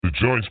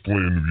Giants play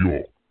in New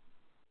York.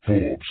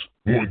 Forbes,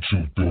 1,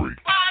 2, 3.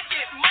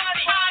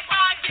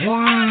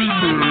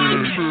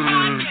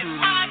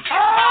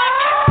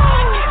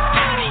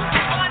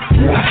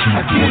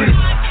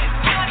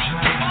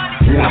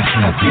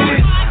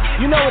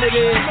 You know what it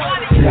is.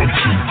 1, 2,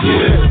 3.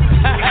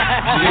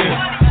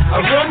 I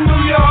run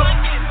New York.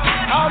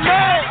 Oh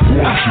man.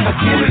 1, 2,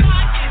 3.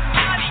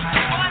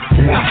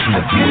 1,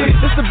 2, 3.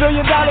 It's the $1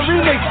 billion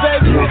remix,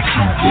 baby. 1, 2,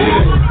 3.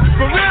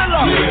 For real,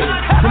 though.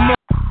 A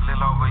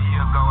little over a year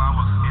ago, I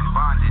was in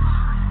bondage.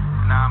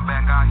 Now I'm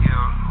back out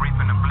here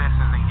reaping the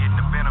blessings and getting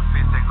the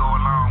benefits that go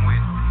along with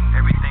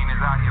everything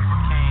that's out here for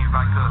kings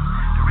like us.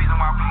 The reason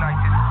why we like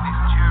this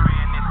jewelry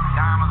and this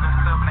diamonds and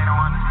stuff, and they don't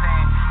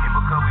understand, is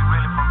because we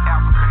really from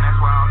Africa, and that's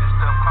where all this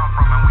stuff come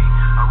from, and we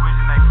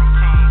originate from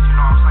kings. You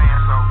know what I'm saying?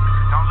 So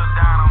don't look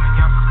down on the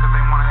youngsters because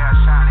they want to have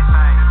shiny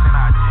things. It's in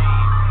our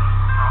genes.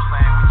 You know what I'm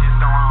saying? We just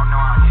don't all know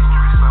our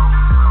history. So.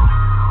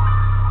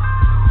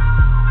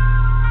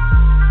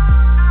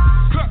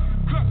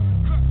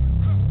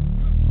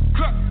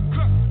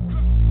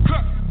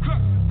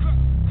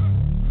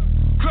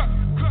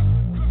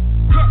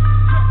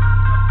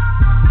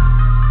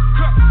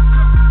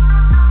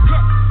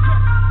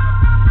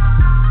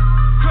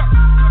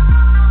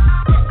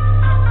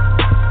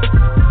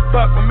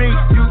 Fuck with me,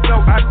 you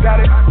know I got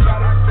it.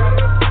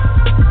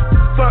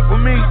 Fuck with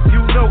me,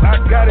 you know I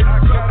got it.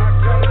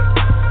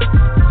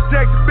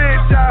 Sexy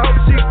bitch, I hope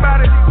she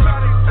bout it.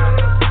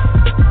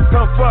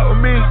 Come fuck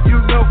with me, you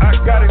know I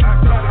got it.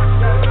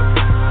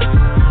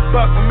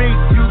 Fuck with me,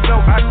 you know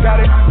I got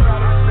it.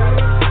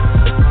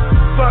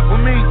 Fuck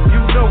with me,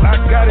 you know I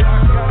got it.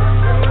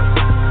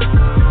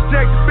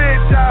 Sexy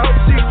bitch, I hope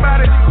she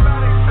bout it.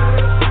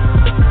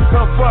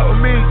 Come fuck with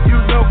me, you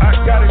know I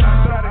got it.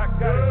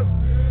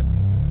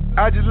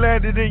 I just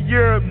landed in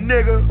Europe,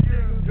 nigga.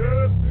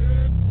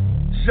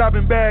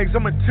 Shopping bags,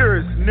 I'm a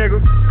tourist,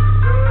 nigga.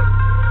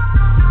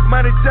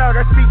 Money talk,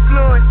 I speak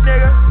fluent,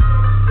 nigga.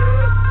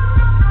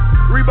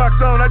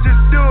 Reeboks on, I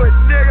just do it,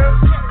 nigga.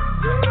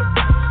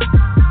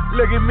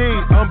 Look at me,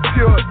 I'm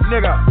pure,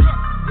 nigga.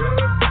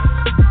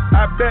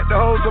 I bet the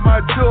hoes on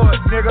my door,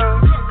 nigga.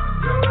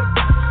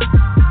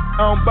 I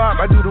don't bop,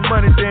 I do the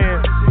money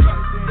dance.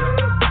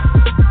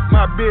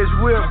 My bitch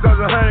whip does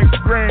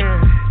 100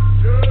 grand.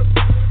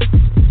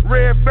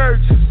 Red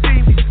birch,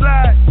 see me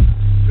slide.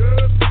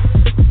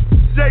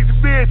 Sexy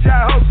bitch, I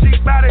hope she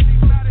bout it.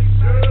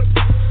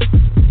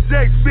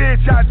 Sexy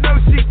bitch, I know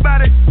she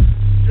bout it.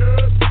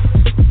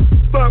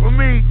 Fuck with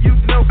me, you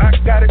know I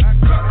got it.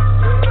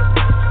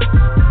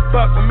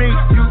 Fuck with me,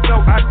 you know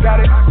I got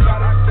it.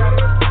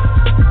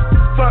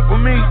 Fuck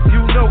with me,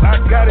 you know I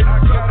got it.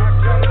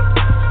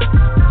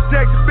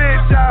 Sexy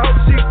bitch, I hope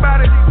she bout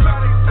it.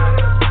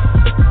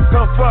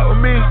 Come fuck with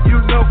me, you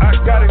know I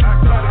got it.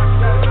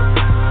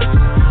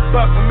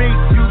 Fuck with me,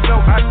 you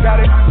know I got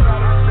it.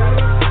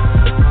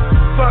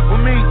 Fuck with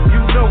me, you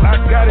know I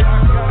got it.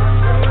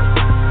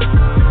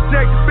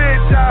 Sexy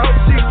bitch, I hope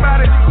she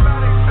bout it.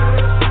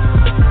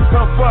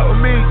 Come fuck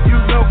with me, you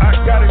know I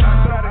got it.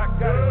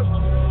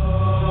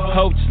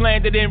 Hope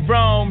landed in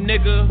Rome,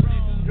 nigga.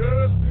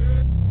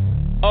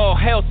 All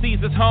hell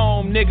sees us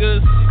home,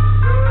 niggas.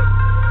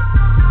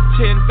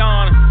 Chin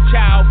Don,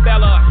 Ciao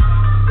Bella.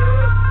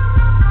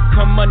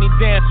 Come money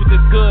dance with the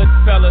good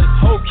fellas.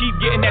 Ho, keep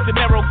getting that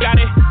dinero,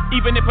 got it.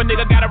 Even if a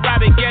nigga gotta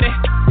rob it, get it.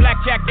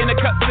 Blackjack in the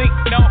cut seat,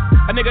 no.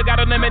 A nigga got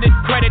unlimited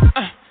credit,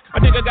 A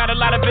nigga got a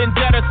lot of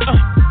vendettas,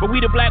 But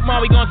we the black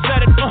mom, we gon'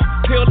 set it,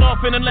 Peeled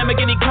off in a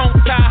Lamborghini cone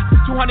tie.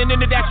 200 in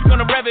the dash, you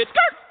gonna rev it.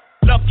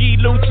 Lucky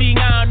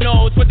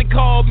Luciano, it's what they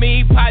call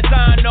me,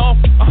 Paisano.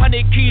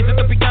 100 keys at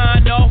the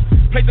piano.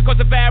 Place across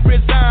the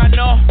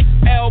Verrazano.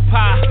 El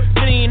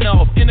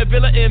Padrino. In the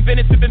villa in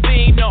Venice, sipping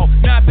vino.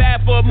 Not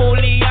bad for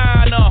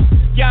Muliano.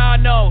 Y'all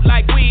know,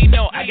 like we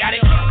know. I got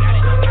it.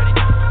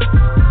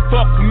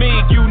 Fuck me,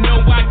 you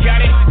know I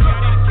got it.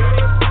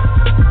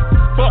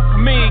 Fuck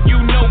me, you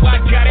know I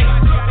got it.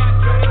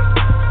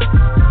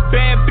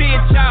 Bad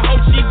bitch, I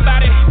hope she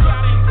bout it.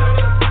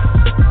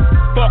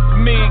 Fuck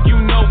me, you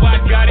know I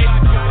got it.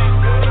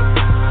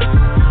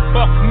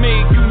 Fuck me,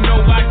 you know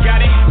I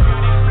got it.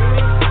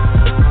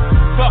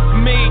 Fuck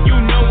me, you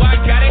know I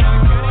got it.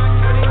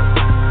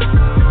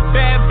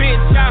 Bad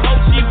bitch, I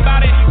hope she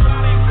bout it.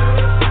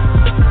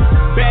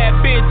 Bad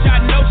bitch, I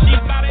know she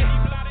bout it.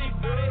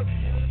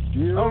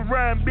 I'm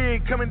riding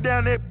big, coming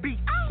down that beat.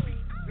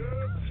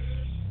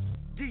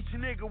 Teach a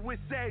nigga with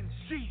satin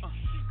sheets.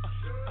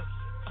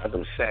 I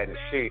do satin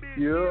shit.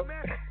 Yeah.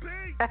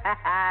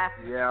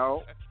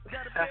 Yo.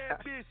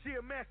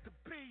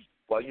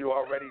 Well, you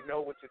already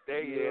know what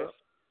today is.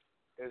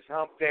 It's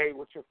Hump Day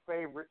with your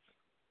favorites.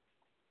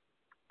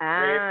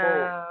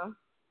 Red Bull,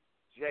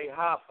 Jay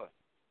Hoffa,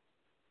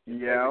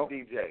 Yo.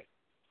 DJ,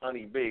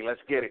 Honey B.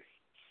 Let's get it.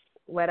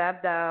 What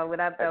up, though? What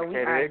up, though? We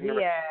are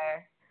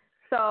here.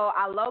 So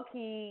I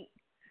low-key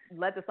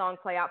let the song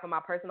play out for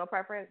my personal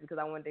preference because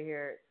I wanted to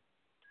hear,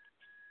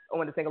 I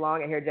wanted to sing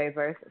along and hear Jay's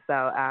verse.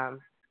 So,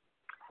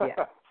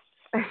 yeah.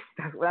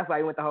 That's why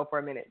we went the whole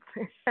 4 minutes.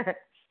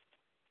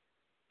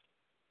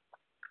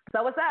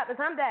 So what's up? It's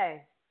hump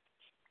day.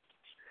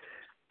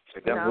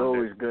 It's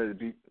always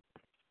good.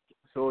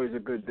 It's always a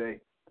good day.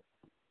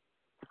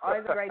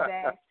 Always a great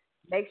day.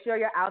 Make sure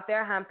you're out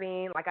there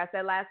humping. Like I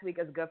said last week,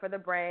 it's good for the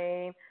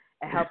brain.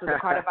 It helps with the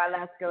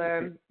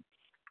cardiovascular.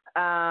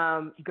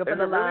 Good for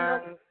the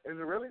lungs. Is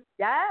it really?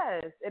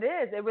 Yes, it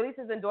is. It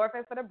releases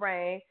endorphins for the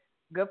brain.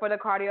 Good for the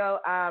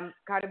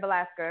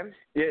cardiovascular.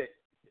 Yeah,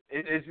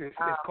 it's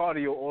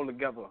cardio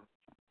altogether.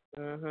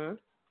 Mhm.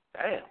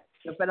 Damn.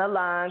 Good for the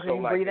lungs. So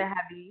you like breathing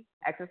heavy,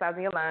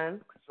 exercising your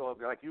lungs. So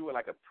if like you were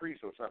like a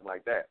priest or something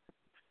like that,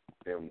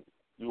 then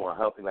you want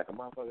healthy like a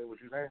motherfucker.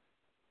 What you saying?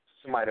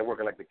 Somebody that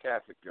working like the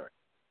Catholic joint.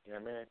 You know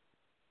what I mean?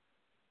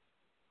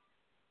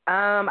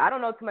 I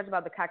don't know too much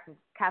about the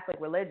Catholic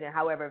religion.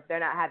 However, if they're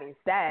not having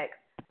sex,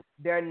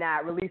 they're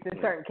not releasing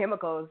certain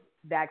chemicals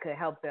that could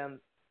help them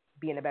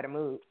be in a better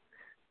mood.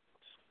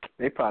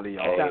 They probably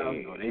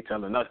are. They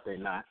telling us they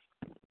not.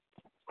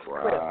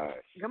 Right.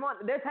 Come on,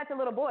 they're touching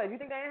little boys. You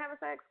think they ain't having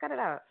sex? Cut it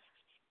out.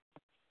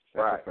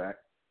 That's a fact.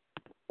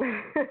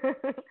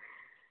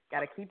 Got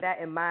to keep that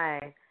in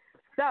mind.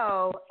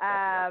 So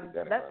let's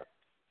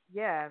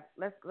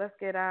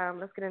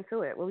get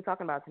into it. What are we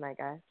talking about tonight,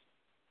 guys?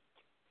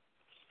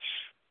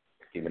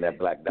 Keeping that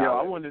black dollar.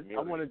 Yeah,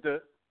 I wanted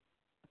to.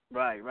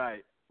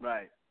 Right.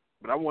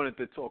 But I wanted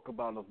to talk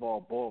about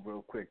LeVar Ball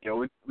real quick. Yo,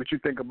 what you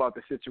think about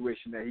the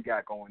situation that he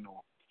got going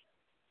on?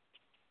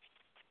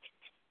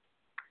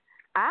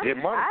 I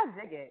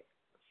dig it.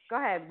 Go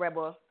ahead, Red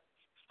Bull.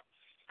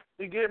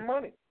 He getting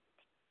money.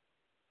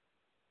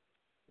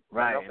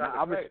 Right, and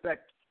I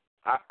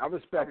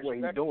respect what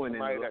he's doing.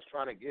 Somebody that's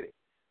trying to get it.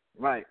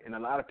 Right, and a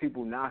lot of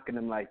people knocking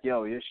him like,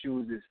 yo, your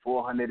shoes is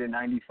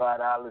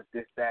 $495,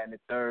 this, that, and the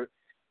third.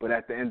 But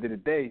at the end of the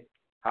day,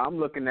 I'm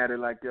looking at it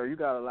like, yo, you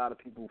got a lot of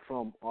people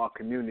from our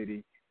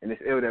community, and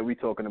it's ill that we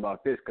talking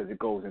about this because it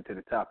goes into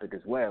the topic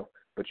as well.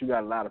 But you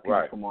got a lot of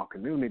people from our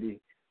community.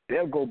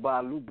 They'll go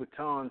buy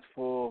Louboutins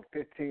for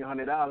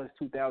 $1,500,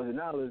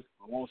 $2,000.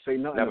 I won't say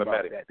nothing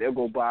about that. They'll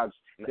go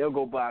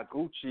buy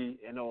Gucci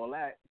and all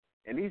that.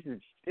 And these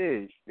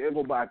is they'll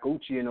go buy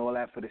Gucci and all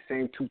that for the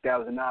same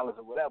 $2,000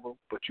 or whatever.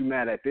 But you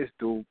mad at this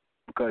dude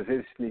because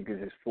his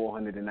sneakers is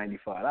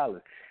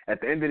 $495.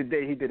 At the end of the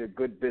day, he did a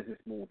good business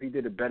move. He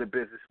did a better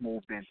business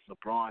move than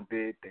LeBron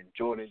did, than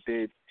Jordan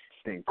did,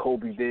 than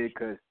Kobe did,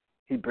 because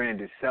he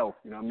branded himself.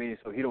 You know what I mean?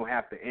 So he don't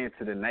have to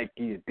answer the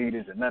Nike,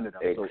 Adidas, or none of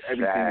them. So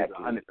everything is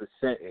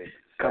 100%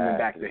 coming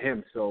back to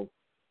him. So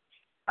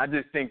I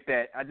just think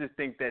that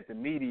the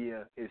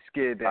media is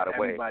scared that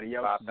everybody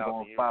else is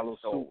going to follow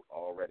suit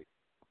already.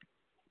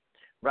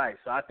 Right.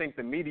 So I think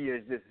the media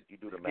is just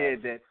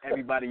scared that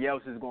everybody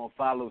else is going to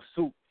follow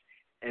suit,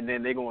 and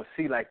then they're going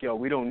to see like, yo,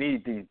 we don't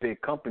need these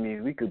big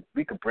companies. We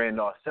could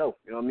brand ourselves.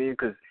 You know what I mean?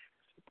 Because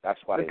that's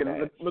why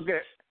look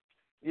at.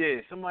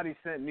 Yeah, somebody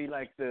sent me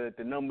like the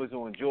numbers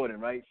on Jordan,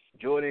 right?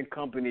 Jordan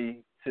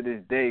Company to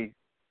this day,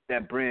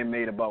 that brand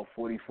made about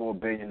 $44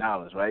 billion,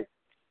 right?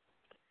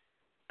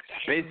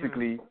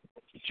 Basically,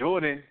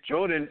 Jordan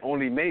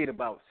only made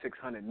about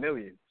 $600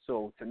 million.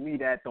 So to me,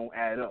 that don't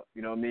add up.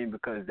 You know what I mean?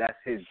 Because that's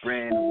his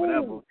brand or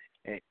whatever,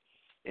 and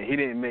he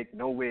didn't make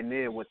nowhere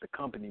near what the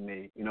company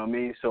made. You know what I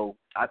mean? So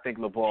I think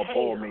LeVar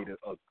Ball made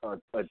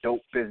a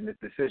dope business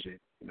decision.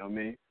 You know what I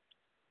mean?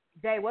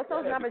 Jay, what's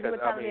those numbers you were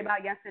telling me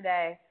about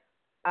yesterday?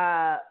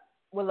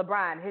 With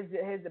LeBron,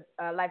 his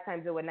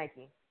lifetime deal with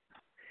Nike.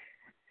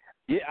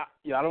 Yeah,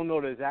 I don't know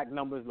the exact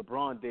numbers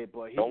LeBron did,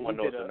 but he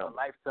did a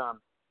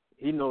lifetime.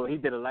 He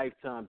did a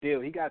lifetime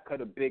deal. He got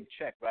cut a big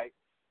check, right?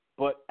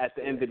 But at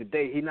the end of the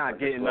day, he's not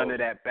getting none of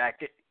that back.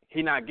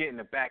 He's not getting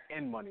the back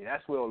end money.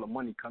 That's where all the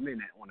money come in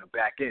at on the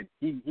back end.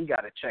 He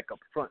got a check up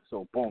front,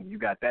 so boom, you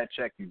got that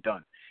check, you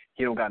done.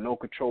 He don't got no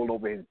control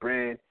over his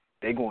brand.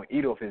 They gonna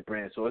eat off his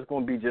brand, so it's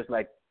gonna be just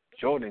like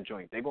Jordan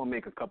joint. They're gonna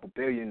make a couple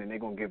billion and they're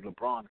gonna give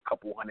LeBron a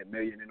couple $100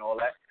 million and all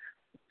that.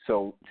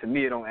 So to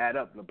me, it don't add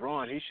up.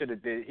 LeBron, he should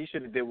have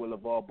did what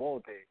LeVar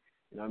Ball did.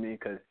 You know what I mean?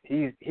 Because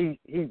he's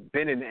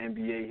been in the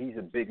NBA. He's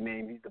a big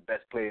name. He's the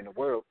best player in the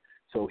world.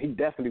 So he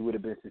definitely would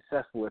have been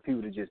successful if he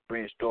would have just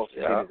branched off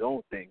and did his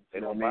own thing. They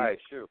don't buy his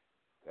shoe.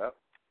 Yep.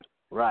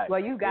 Right. Well,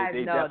 you guys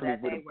know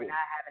that they were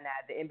not having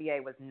that. The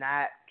NBA was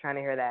not trying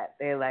to hear that.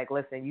 They're like,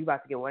 listen, you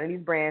about to get one of these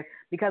brands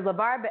because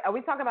LeVar. Are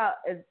we talking about?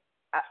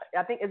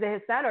 I think, is it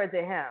his son or is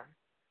it him?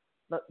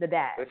 The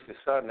dad. It's the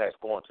son that's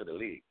going to the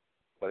league,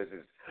 but it's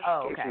his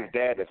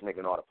dad that's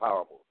making all the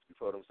power moves. You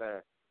feel what I'm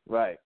saying?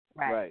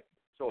 Right.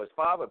 So his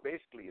father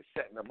basically is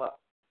setting them up.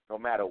 No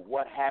matter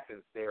what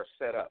happens, they're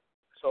set up.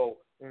 So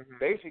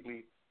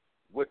basically,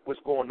 what's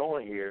going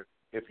on here?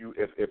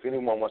 If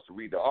anyone wants to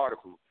read the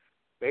article,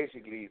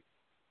 basically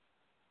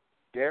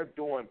they're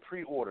doing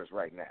pre-orders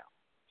right now.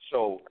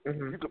 So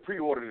you could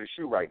pre-order the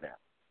shoe right now.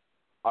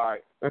 All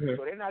right.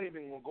 So they're not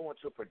even going to go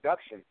into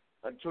production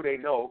until they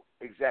know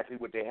exactly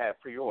what they have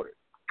pre-ordered.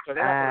 So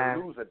they're not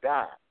going to lose a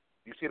dime.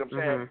 You see what I'm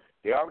saying?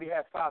 They already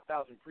have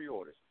 5,000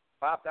 pre-orders.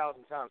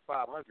 5,000 times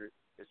 500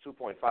 is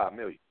 2.5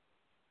 million.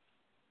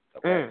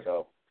 Okay,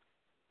 so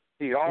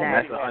he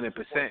already has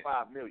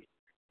 2.5 million.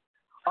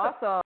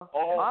 Also,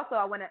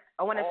 I want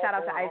to shout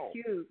out to Ice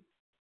Cube.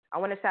 I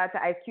want to shout out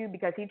to Ice Cube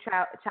because he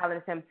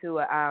challenged him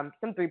to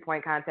some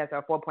 3-point contest or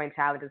a 4-point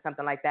challenge or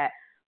something like that.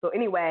 So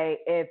anyway,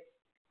 if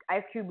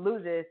Ice Cube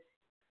loses,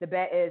 the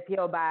bet is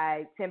he'll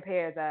buy 10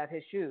 pairs of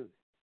his shoes.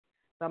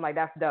 So I'm like,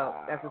 that's dope.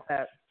 Wow. That's what's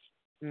up.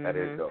 Mm-hmm. That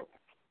is dope.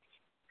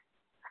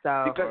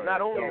 So because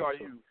not only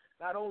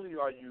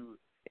are you,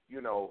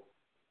 you know,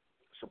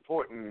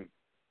 supporting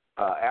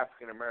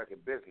African American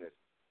business,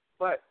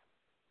 but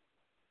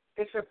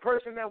it's a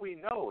person that we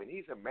know and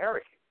he's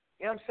American.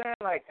 You know what I'm saying?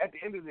 Like at the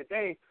end of the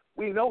day,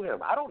 we know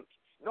him. I don't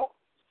know.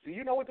 Do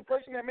you know what the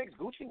person that makes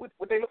Gucci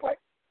what they look like?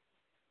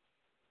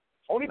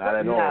 Only person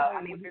that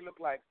knows what they look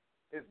like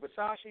is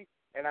Versace,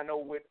 and I know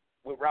what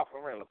Ralph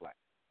Lauren look like.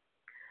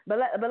 But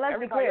let's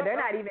be clear, they're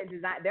not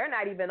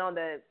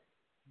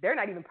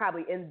even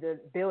probably in the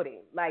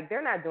building. Like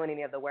they're not doing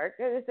any of the work.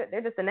 They're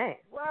just a name.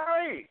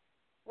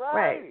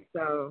 Right.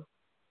 So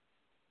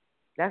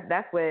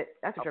that's what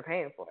you're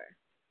paying for.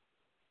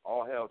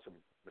 All hail to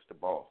Mr.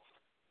 Ball.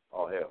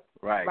 All hail.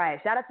 Right.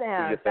 Shout out to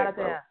him. Shout out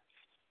to him.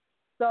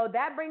 So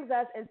that brings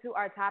us into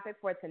our topic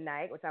for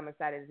tonight, which I'm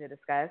excited to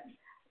discuss.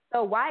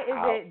 So why is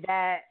it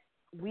that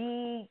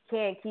we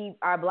can't keep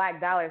our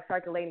black dollars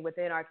circulating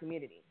within our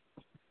community?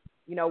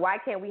 You know, why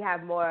can't we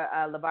have more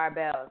LeVar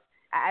Bells?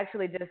 I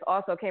actually just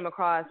also came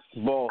across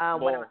Ball.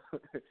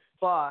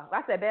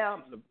 I said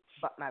Bell.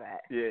 My bad.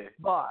 Yeah.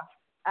 Ball.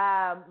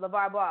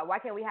 LeVar Ball. Why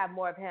can't we have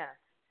more of him?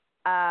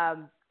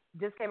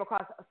 Just came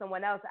across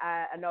someone else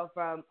I know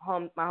from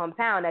my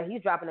hometown that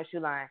he's dropping a shoe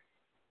line.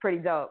 Pretty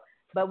dope.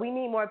 But we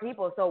need more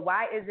people. So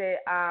why is it,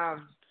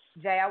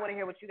 Jay, I want to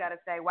hear what you got to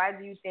say. Why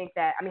do you think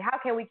that, how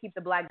can we keep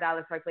the black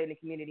dollar circulating in the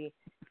community?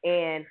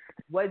 And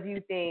what do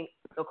you think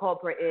the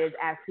culprit is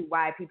as to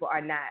why people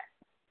are not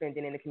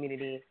spending in the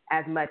community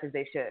as much as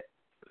they should?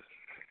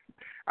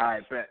 All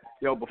right, bet.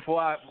 Yo, before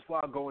I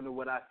go into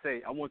what I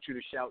say, I want you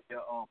to shout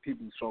your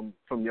people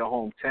from your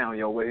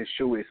hometown, where his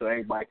shoe is, so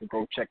everybody can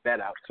go check that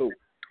out too.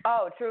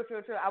 Oh, true.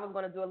 I was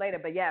going to do it later,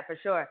 but yeah, for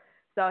sure.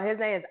 So his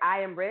name is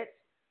I Am Rich.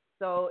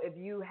 So if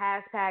you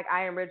hashtag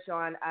I Am Rich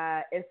on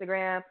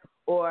Instagram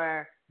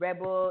or Red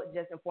Bull,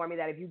 just inform me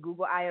that if you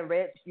Google I Am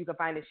Rich, you can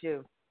find his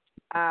shoe.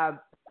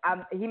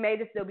 He may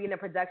just still be in the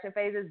production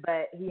phases,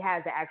 but he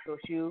has the actual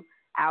shoe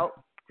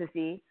out to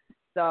see.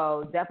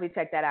 So definitely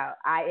check that out.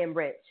 I Am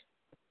Rich.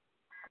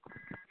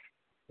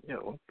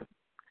 Yo.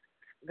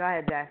 Go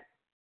ahead, Jess.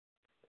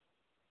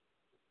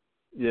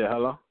 Yeah,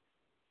 hello?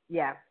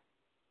 Yeah.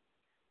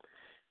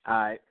 All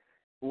right.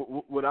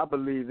 What I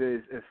believe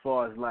is, as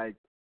far as like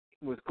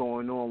what's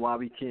going on, why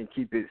we can't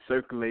keep it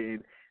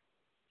circulating,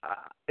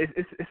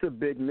 it's a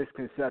big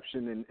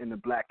misconception in the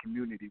black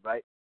community,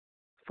 right?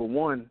 For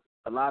one,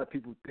 a lot of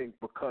people think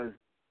because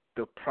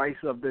the price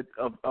of the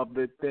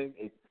thing,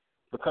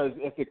 because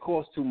if it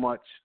costs too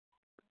much,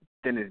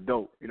 then it's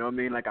dope. You know what I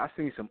mean? Like I've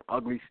seen some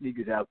ugly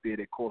sneakers out there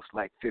that cost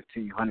like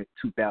 $1,500,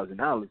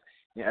 $2,000,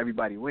 and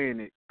everybody wearing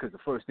it because the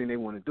first thing they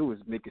want to do is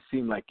make it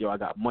seem like, I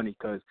got money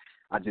because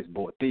I just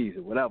bought these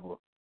or whatever.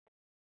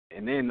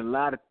 And then a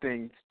lot of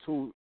things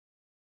too,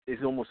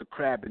 it's almost a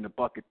crab in the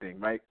bucket thing,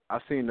 right?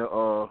 I've seen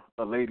a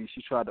lady,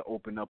 she tried to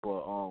open up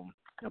a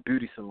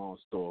beauty salon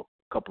store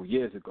a couple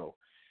years ago,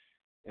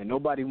 and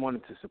nobody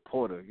wanted to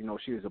support her.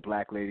 She was a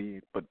black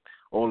lady, but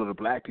all of the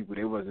black people,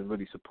 they wasn't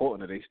really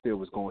supporting her. They still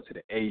was going to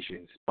the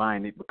Asians,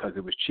 buying it because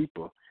it was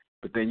cheaper.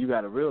 But then you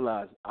got to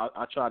realize,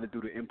 I tried to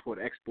do the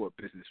import-export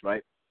business,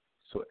 right?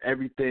 So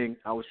everything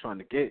I was trying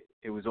to get,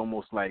 it was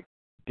almost like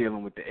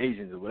dealing with the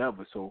Asians or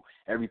whatever. So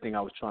everything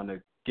I was trying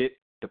to get,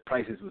 the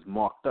prices was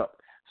marked up.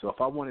 So if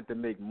I wanted to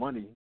make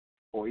money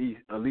or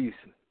at least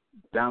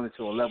balance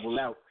or level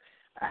out,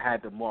 I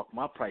had to mark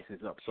my prices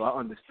up. So I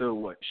understood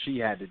what she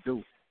had to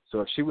do.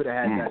 So if she would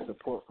have had that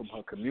support from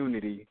her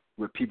community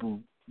with people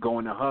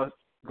going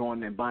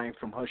and buying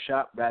from her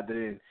shop rather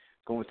than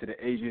going to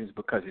the Asians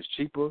because it's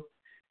cheaper,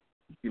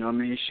 you know what I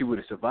mean, she would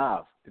have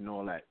survived and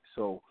all that.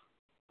 So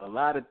a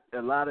lot of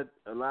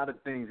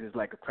things is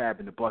like a crab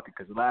in the bucket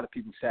because a lot of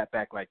people sat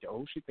back like,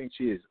 who she thinks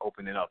she is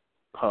opening up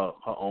her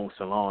own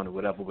salon or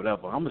whatever.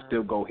 I'm gonna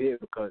still go here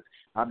because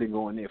I've been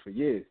going there for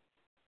years.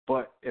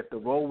 But if the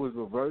role was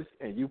reversed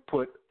and you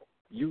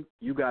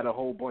got a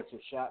whole bunch of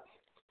shops,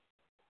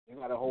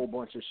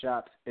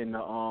 in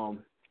the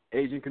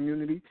Asian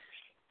community,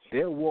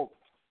 they'll walk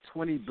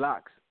 20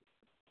 blocks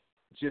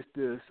just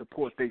to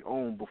support their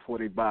own before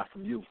they buy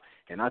from you.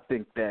 And I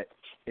think that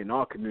in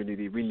our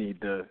community, we need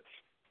to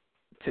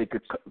take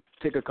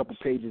a couple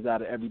pages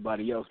out of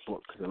everybody else's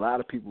book because a lot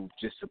of people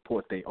just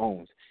support their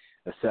own,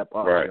 except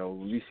us. Right.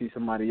 When we see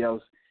somebody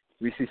else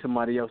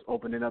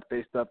opening up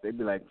their stuff, they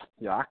be like,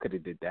 I could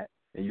have did that,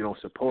 and you don't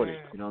support it.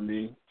 You know what I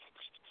mean?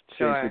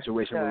 Same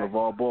situation with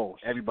LeVar Ball.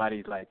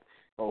 Everybody's like,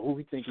 who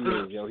he think he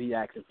is? He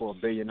asking for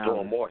 $1 billion.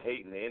 Doing more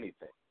hating than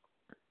anything.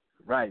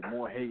 Right,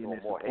 more hating than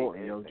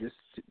supporting. Just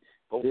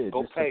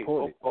pay.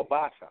 Support go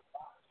buy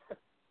something.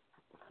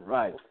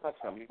 Right. Go buy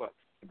something.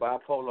 You buy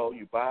Polo,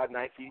 you buy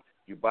Nike,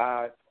 you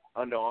buy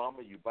Under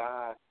Armour, you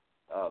buy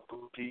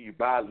Gucci, you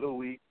buy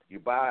Louis, you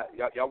buy.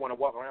 Y'all want to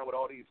walk around with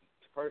all these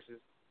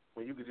purses?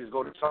 when you could just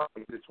go to Target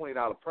and get a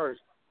 $20 purse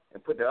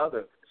and put the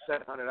other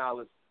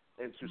 $700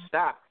 into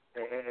stock,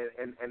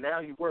 and now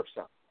you worth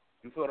something.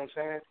 You feel what I'm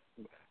saying?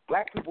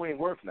 Black people ain't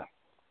worth nothing.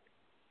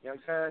 You know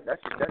what I'm saying?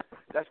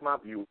 That's my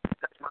view. You know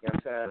what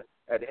I'm saying?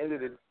 At the end of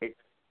the day,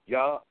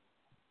 y'all,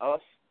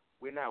 us,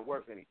 we're not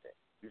worth anything.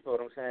 You feel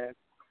what I'm saying?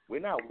 We're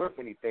not worth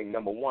anything,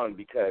 number one,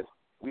 because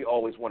we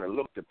always want to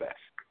look the best.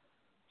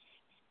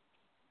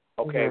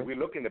 Okay, we're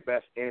looking the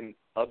best in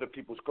other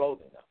people's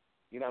clothing now.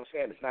 You know what I'm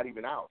saying? It's not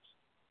even ours.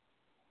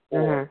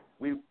 Or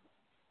we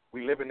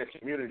live in this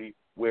community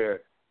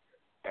where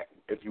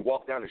if you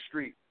walk down the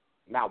street,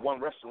 not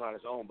one restaurant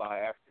is owned by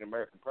an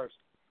African-American person.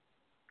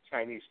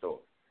 Chinese store,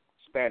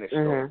 Spanish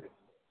store,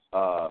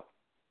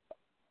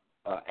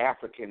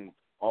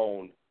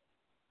 African-owned.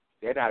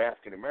 They're not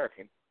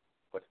African-American,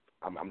 but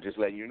I'm just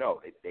letting you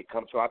know. They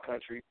come to our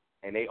country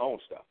and they own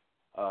stuff.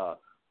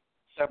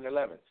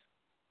 7-Elevens,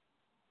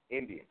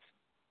 Indians.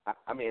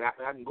 I mean, I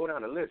can go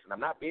down the list, and I'm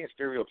not being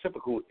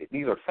stereotypical.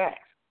 These are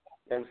facts.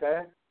 You know what I'm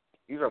saying?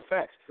 These are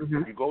facts.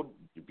 If you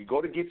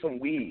go to get some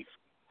weave,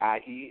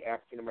 i.e.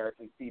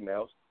 African-American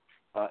females,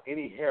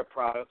 any hair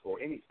product or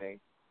anything,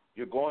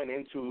 you're going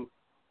into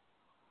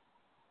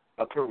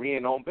a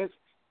Korean-owned business.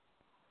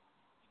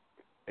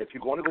 If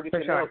you're going to go get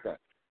your nails done,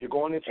 you're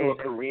going into a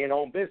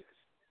Korean-owned business.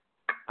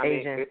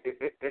 Asian.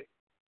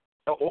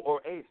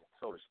 Or Asian,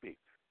 so to speak.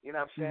 You know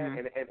what I'm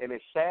saying? And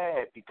it's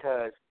sad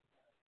because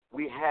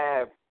we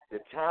have the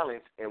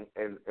talent,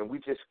 and we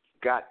just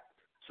got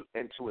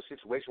into a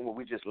situation where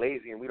we're just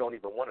lazy and we don't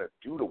even want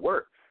to do the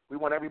work. We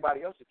want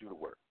everybody else to do the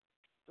work.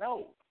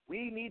 No,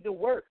 we need to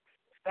work.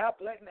 Stop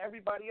letting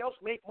everybody else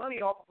make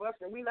money off of us,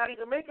 and we're not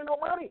even making no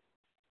money.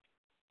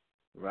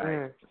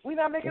 Right. We're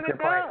not making a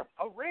dime,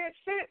 a red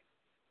cent.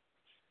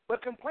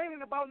 But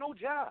complaining about no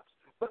jobs,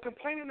 but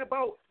complaining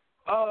about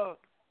why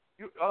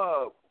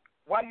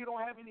you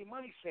don't have any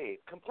money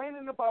saved,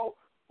 complaining about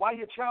why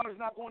your child is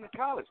not going to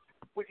college.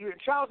 But your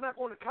child's not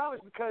going to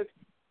college because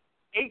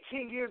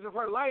 18 years of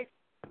her life,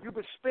 you've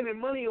been spending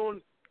money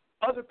on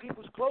other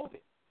people's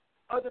clothing,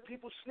 other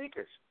people's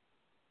sneakers.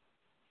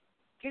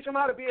 Teach them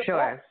how to be a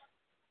boss.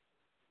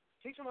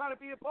 Teach them how to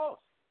be a boss.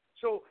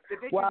 So that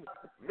they can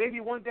maybe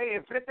one day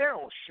invent their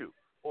own shoe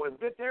or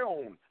invent their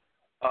own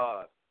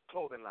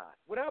clothing line,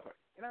 whatever.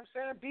 You know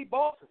what I'm saying? Be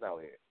bosses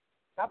out here.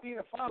 Stop being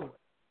a follower.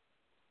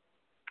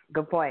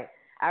 Good point.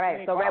 All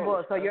right, so Red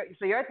Bull, so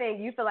your thing,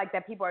 you feel like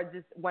that people are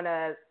just want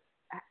to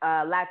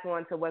latch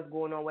on to what's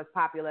going on, what's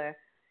popular,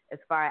 as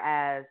far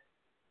as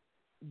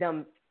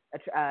them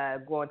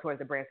going towards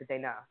the brands that they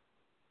know.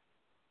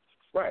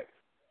 Right.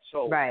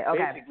 So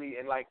basically,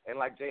 and like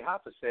Jay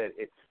Hopper said,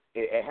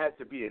 it has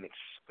to be an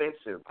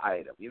expensive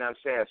item. You know what I'm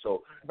saying?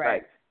 So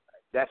like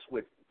that's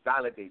what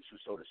validates you,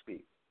 so to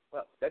speak.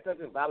 Well, that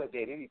doesn't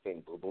validate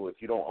anything, Boo Boo,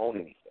 if you don't own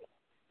anything.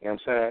 You know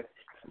what I'm saying?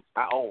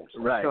 I own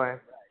something. Right.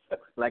 Sure.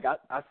 Like I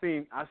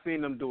seen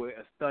them do a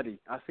study.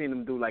 I seen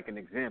them do like an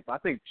example. I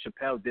think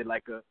Chappelle did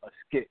like a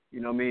skit. You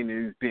know what I mean? And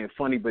he was being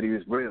funny, but he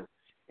was real.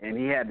 And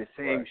he had the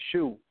same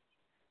shoe,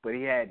 but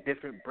he had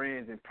different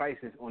brands and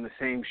prices on the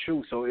same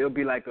shoe. So it'll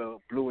be like a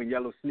blue and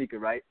yellow sneaker,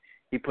 right?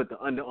 He put the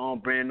Under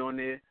Armour brand on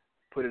there,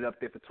 put it up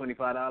there for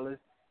 $25.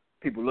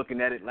 People looking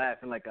at it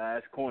laughing like,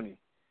 that's corny.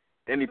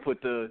 Then he put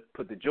the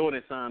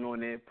Jordan sign on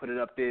there, put it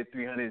up there,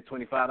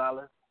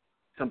 $325.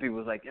 Some people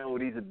was like, yo,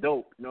 these are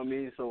dope. You know what I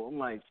mean? So I'm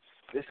like,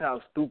 this is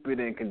how stupid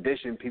and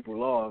conditioned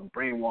people are,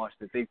 brainwashed,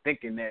 that they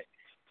thinking that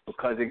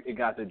because it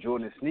got the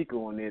Jordan sneaker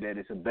on there that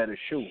it's a better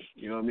shoe.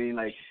 You know what I mean?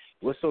 Like,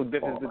 what's so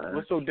different?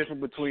 What's so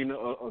different between a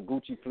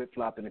Gucci flip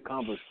flop and a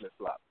Converse flip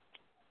flop?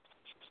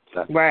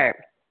 Right.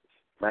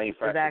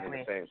 Manufactured in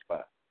the same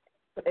spot.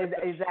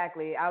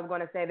 Exactly. I was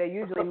going to say they're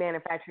usually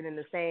manufactured in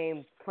the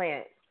same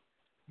plant.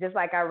 Just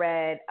like I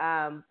read,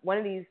 one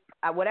of these,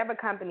 whatever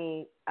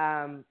company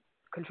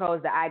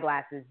controls the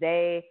eyeglasses,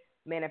 they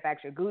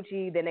manufacture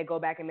Gucci, then they go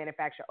back and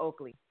manufacture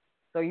Oakley.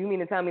 So you mean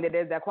to tell me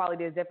that that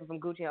quality is different from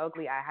Gucci and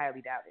Oakley? I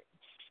highly doubt it.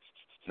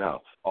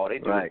 No. All they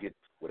do is get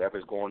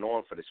whatever's going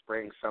on for the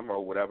spring, summer,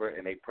 or whatever,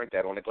 and they print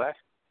that on the glass.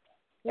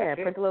 Yeah,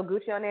 print a little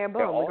Gucci on there, and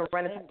boom. We can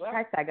run the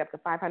price tag up to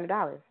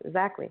 $500.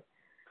 Exactly.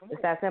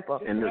 It's that simple.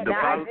 And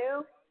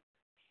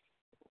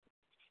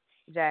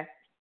Jay?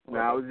 No,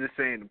 I was just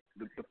saying,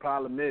 the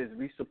problem is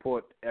we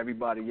support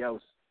everybody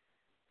else's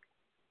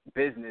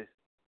business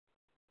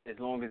as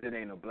long as it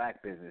ain't a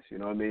black business, you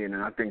know what I mean?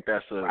 And I think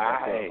that's a I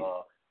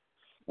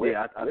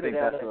think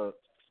that's a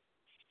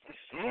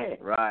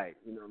right,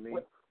 you know what I mean?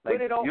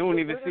 Like you don't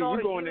even see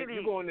you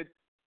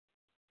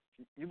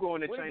go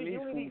in the Chinese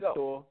food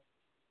store,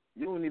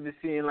 you don't even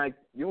see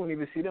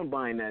them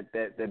buying that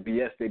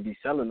BS they be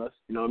selling us,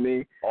 you know what I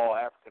mean? All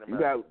African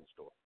American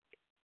store.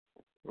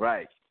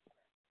 Right.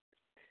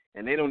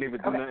 And they don't even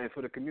do nothing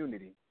for the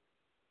community.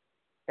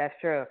 That's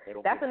true.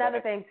 That's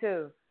another thing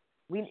too.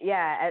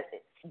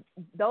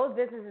 Those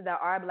businesses that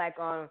are black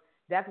owned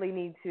definitely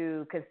need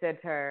to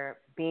consider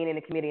being in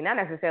the community, not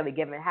necessarily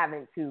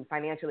having to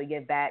financially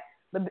give back,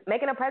 but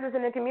making a presence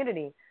in the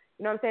community.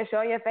 You know what I'm saying?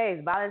 Showing your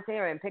face,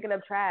 volunteering, picking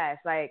up trash,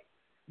 like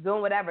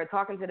doing whatever,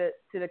 talking to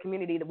the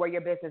community where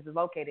your business is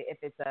located if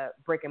it's a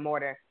brick and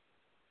mortar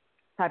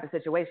type of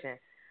situation.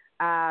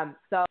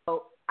 So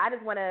I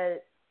just want to,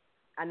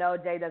 I know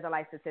Jay doesn't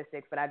like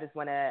statistics, but I just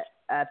want to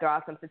throw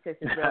out some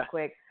statistics real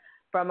quick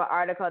from an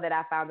article that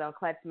I found on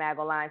Clutch Mag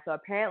Online. So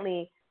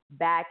apparently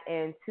back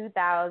in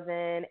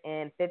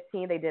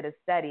 2015, they did a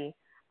study,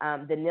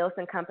 the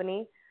Nielsen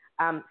Company,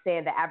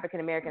 saying that African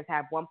Americans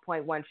have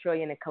 1.1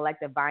 trillion in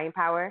collective buying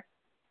power.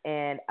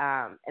 And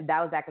that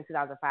was back in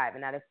 2005,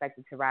 and that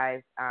expected to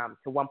rise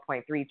to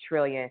 1.3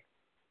 trillion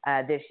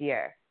this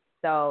year.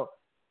 So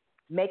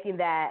making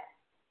that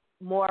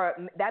more,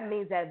 that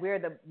means that we're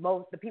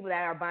the people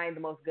that are buying the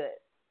most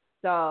goods.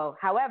 So,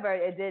 however,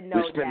 it did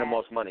note we spend the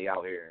most money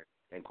out here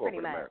in corporate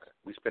America.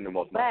 We spend the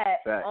most money.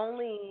 But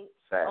only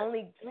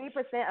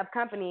 3% of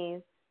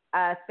companies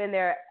spend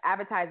their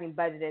advertising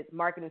budgets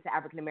marketing to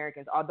African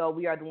Americans, although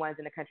we are the ones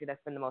in the country that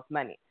spend the most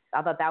money.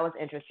 I thought that was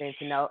interesting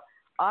to note.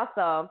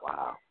 Also,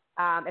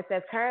 it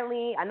says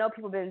currently, I know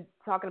people have been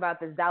talking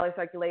about this dollar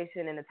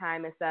circulation and the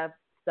time and stuff.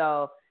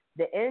 So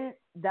the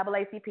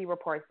NAACP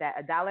reports that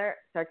a dollar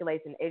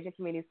circulates in Asian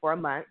communities for a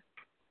month,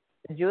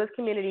 the Jewish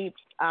community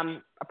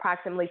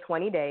approximately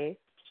 20 days,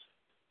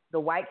 the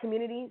white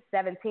community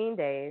 17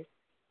 days,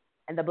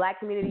 and the black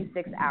community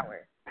 6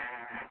 hours.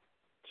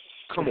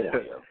 Come on.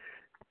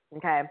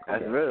 Okay.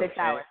 That's real. 6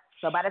 hours.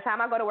 So by the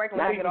time I go to work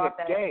and I get off,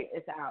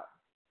 it's out.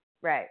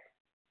 Right.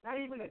 Not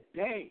even a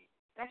day.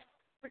 That's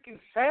freaking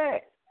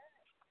sad.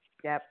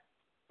 Yep.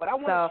 But I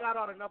want to shout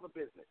out another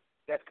business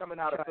that's coming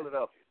out of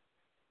Philadelphia.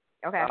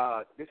 Okay.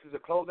 This is a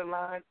clothing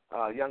line.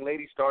 A young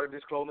lady started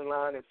this clothing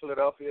line in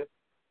Philadelphia.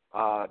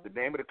 The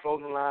name of the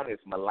clothing line is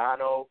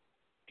Milano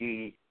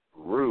de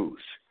Rouge.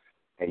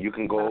 And you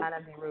can go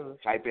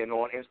type in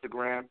on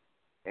Instagram,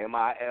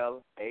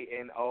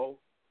 MILANODIROUGE.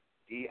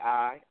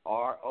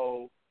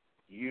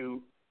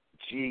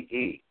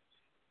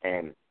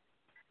 And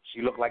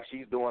she looked like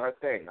she's doing her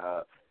thing.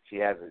 She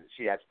has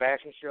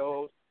fashion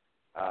shows.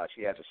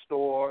 She has a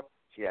store.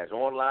 She has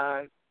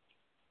online.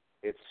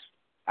 It's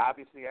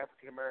obviously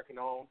African American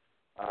owned.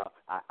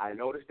 I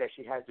noticed that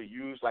she has to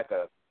use like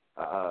a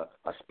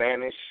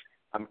Spanish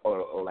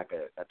or like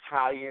a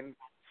Italian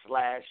 /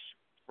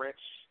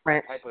 French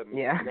type of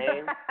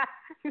name.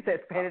 You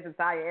said Spanish,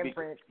 Italian, and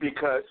French.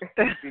 Because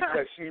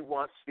she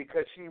wants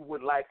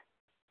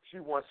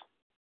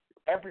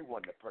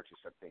everyone to purchase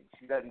her things.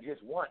 She doesn't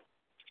just want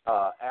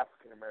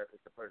African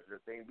Americans to purchase her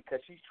things because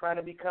she's trying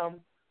to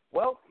become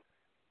wealthy.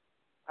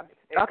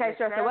 Okay,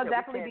 sure. So we'll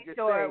definitely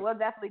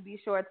be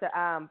sure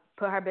to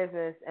put her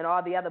business and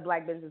all the other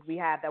black businesses we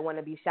have that want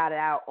to be shouted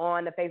out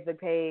on the Facebook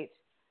page.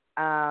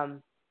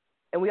 And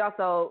we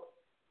also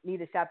need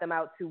to shout them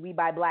out to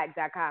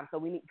WeBuyBlack.com. So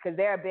because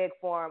they're a big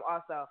forum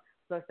also.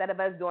 So instead of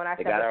us doing our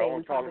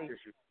separate thing,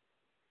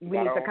 we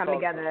need to come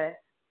together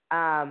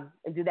and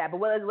do that. But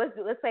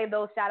let's save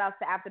those shout outs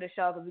to after the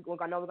show because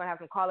I know we're gonna have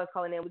some callers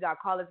calling in. We got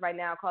callers right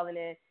now calling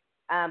in.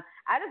 I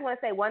just want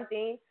to say one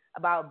thing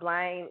about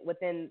buying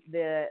within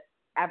the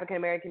African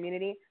American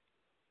community.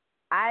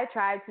 I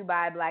try to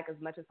buy black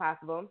as much as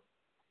possible.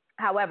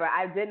 However,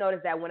 I did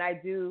notice that when I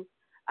do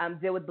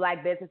deal with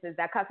black businesses,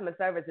 that customer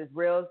service is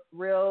real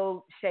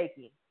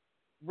shaky.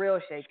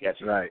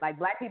 That's right. Like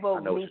black people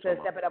need to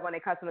step it up on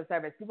their customer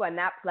service. People are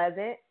not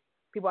pleasant.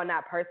 People are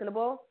not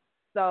personable.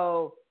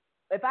 So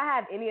if I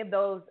have any of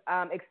those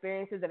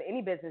experiences of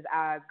any business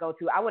I go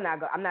to, I would not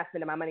go. I'm not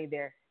spending my money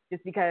there.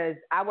 Just because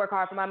I work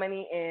hard for my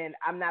money and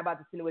I'm not about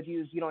to spend it with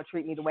you if you don't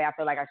treat me the way I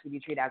feel like I should be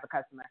treated as a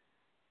customer.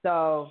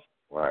 So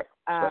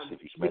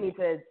we need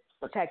to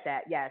check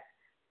that, yes.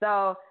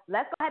 So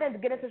let's go ahead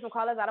and get into some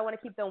callers. I don't want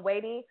to keep them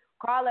waiting.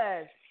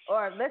 Callers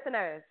or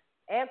listeners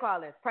and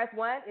callers, press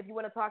 1 if you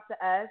want to talk to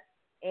us.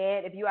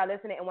 And if you are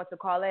listening and want to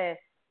call in,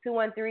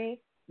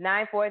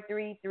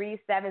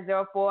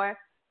 213-943-3704.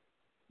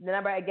 The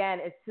number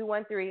again is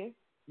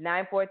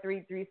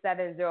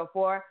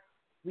 213-943-3704.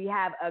 We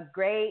have a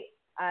great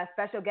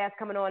special guest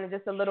coming on in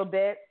just a little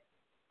bit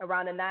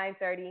around the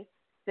 9:30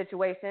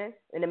 situation.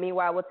 In the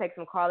meanwhile, we'll take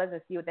some callers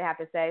and see what they have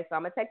to say. So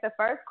I'm going to take the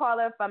first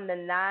caller from the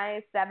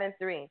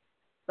 973.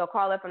 So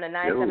caller from the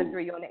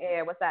 973, you're on the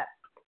air. What's up?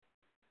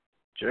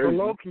 Jersey.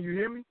 Hello, can you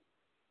hear me?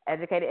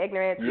 Educated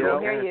Ignorance. We'll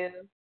hear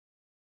you.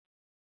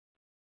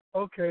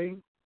 Okay.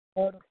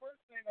 The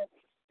first thing I want to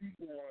speak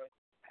on.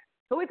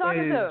 Who are we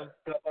talking to?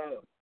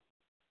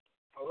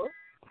 Hello?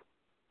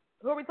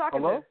 Who are we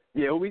talking to?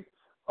 Yeah, who we?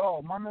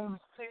 Oh, my name is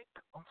Tick.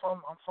 I'm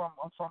from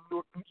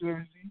Newark, New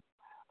Jersey.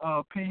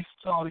 Peace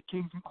to all the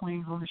kings and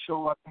queens on the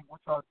show. I think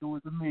what y'all do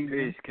is amazing.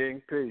 Peace,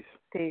 King.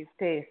 Peace.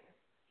 Peace.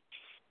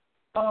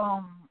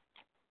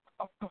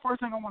 The first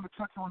thing I want to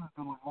touch on is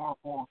the LeVar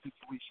Ball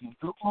situation.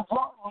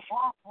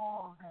 LeVar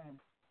Ball has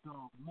the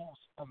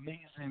most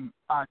amazing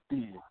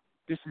idea.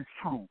 This is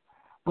true.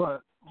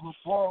 But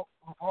LeVar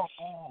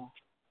Ball,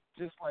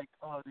 just like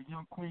the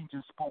young queen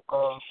just spoke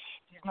of,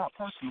 he's not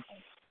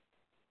personable.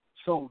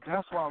 So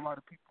that's why a lot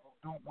of people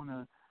don't want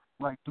to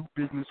do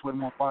business with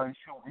him or buy his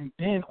show. And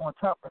then on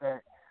top of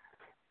that,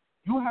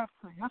 your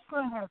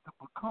son has to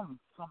become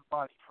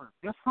somebody first.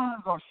 Your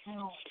sons are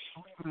still,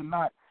 believe it or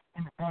not,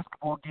 in the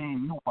basketball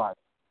game, nobody.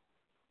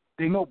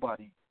 They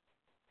nobody.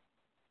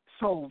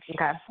 So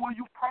before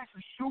you price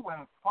a shoe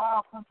at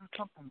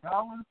 $500-something,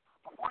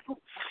 before you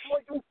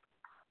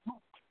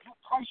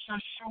price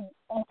your shoe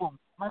over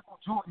Michael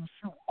Jordan's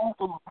shoe,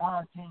 over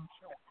LeBron James'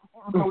 shoe,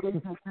 even though they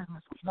did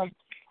business with Nike,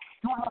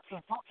 you have to.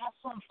 Your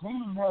son's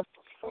game has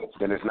to.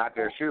 Then it's not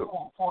their shoe.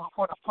 For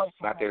the price.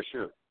 Not their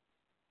shoe.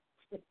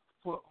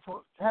 Your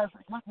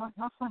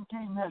son's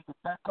game has to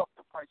back up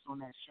the price on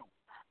that shoe.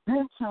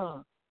 Then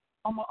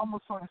I'm gonna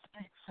sort of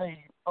speak,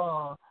 say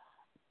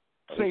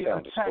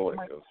attack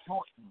Michael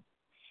Jordan.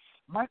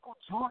 Michael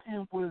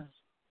Jordan was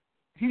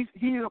he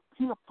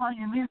a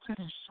pioneer to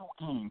this shoe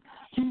game.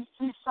 He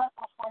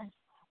sacrificed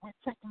with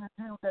taking the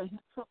deal that he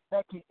took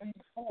back in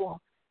 '84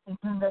 and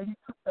then that he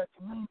took back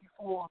in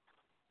 '94,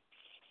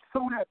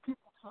 so that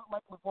people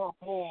like LeVar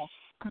Ball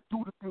could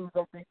do the things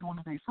that they're doing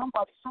today.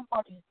 Somebody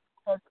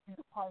has to be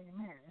the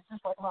pioneer. It's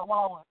just like how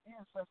our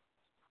ancestors,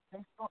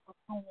 they suffered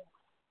through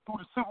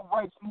the civil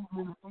rights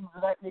movement and things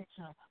of that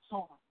nature,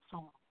 so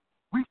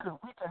we could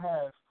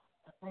have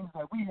the things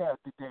that we have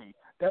today.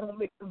 That don't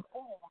make them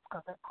fools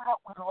because they put up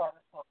with a lot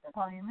of stuff. They're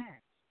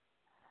pioneers.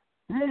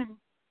 Then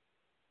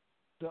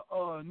the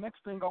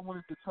next thing I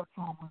wanted to touch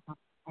on was the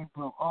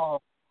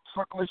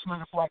circulation of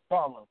the black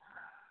dollar.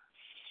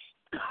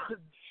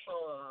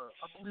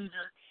 I believe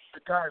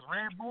the guy's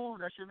Red Bull.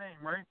 That's your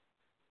name, right?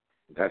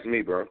 That's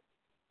me, bro.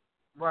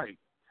 Right.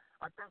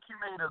 I think he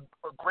made a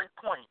great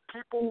point.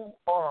 People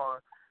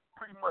are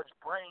pretty much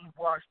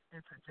brainwashed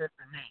into just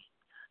the name.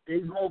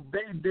 They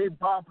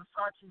buy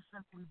Versace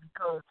simply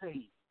because,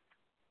 hey,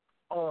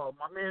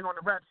 my man on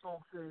the rap song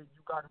said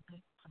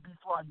to be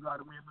fly, you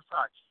gotta wear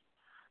Versace.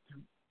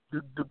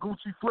 The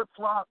Gucci flip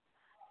flop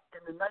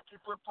and the Nike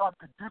flip flop,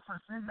 the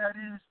difference in that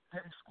is the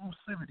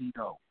exclusivity,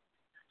 though.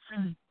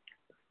 See,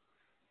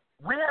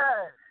 we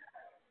had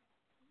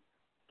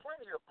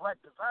plenty of black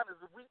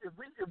designers. If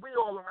we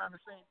all around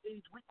the same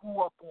age, we grew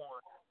up on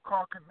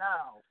Carl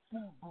Canal,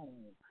 Fubu.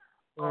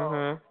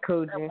 At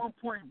one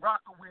point,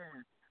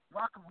 Rockaware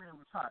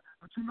was hot.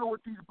 But you know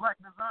what these black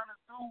designers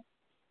do?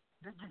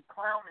 They get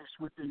clownish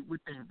with their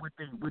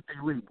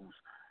labels.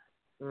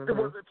 It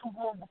wasn't too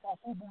long before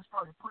Fubu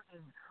started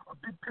putting a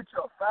big picture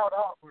of Foul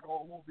Albert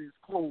all over his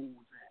clothes.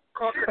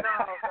 Carl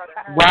Canal gotta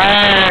have.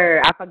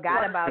 Word, I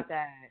forgot about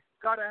that.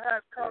 Gotta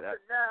have Carl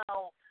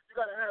Canal. You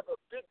gotta have a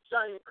big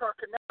giant Carl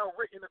Canal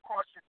written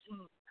across your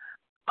jeans.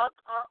 I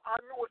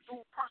knew a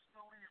dude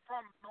personally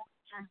from New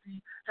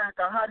Jersey had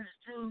the hottest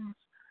jeans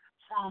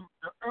from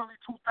the early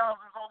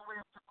 2000s all the way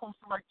up to close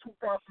to like 2008.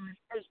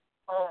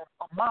 A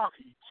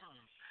Mavi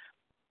jeans.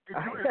 If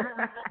you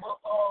remember,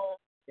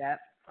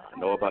 yep. I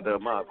know about the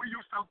Mavi. We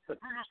used to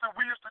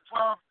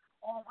drive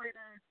all the way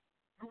to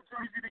New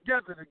Jersey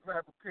together to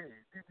grab a pair.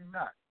 Did we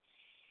not?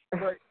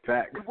 But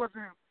it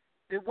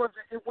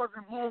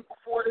wasn't long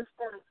before they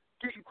started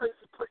getting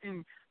crazy,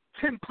 putting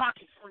 10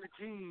 pockets on the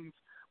jeans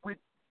with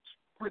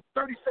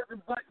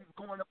 37 buttons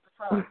going up the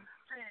side.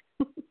 See,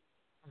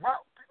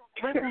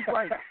 labels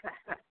like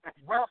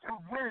Ralph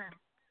Lauren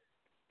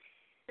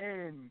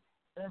and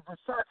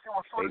Versace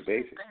or so to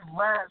speak, they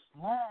last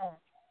long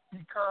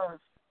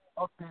because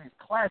of their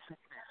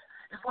classicness.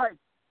 It's like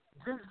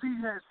Jay-Z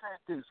has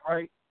said this,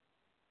 right?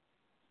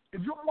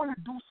 If you want to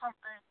do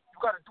something, you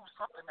got to do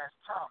something that's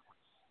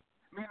timeless.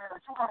 Meaning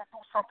that you got to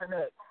do something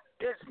that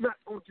it's not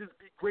going to just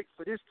be great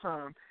for this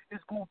time.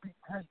 It's going to be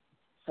great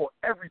for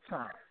every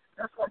time.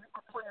 That's why you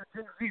can play a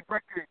Jay-Z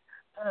record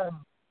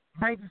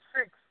 96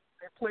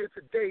 and play it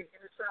today,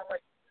 and it sounds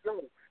like,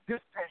 yo, this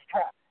just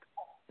dropped.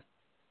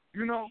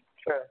 You know?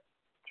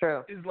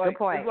 True. It's like, good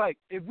point. It's like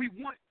if we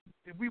want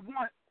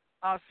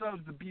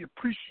ourselves to be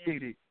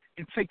appreciated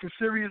and taken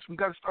serious, we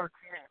got to start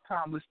creating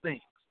timeless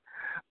things.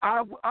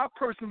 I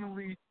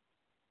personally,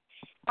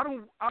 I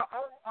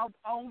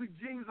only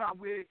jeans I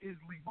wear is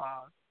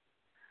Levi's.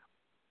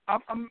 I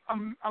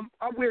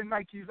wear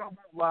Nikes. I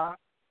won't lie,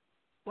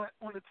 but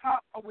on the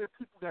top, I wear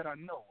people that I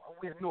know. I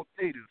wear North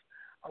Natives.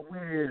 I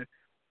wear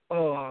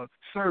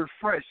Serve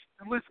Fresh.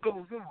 The list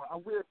goes on. I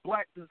wear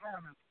black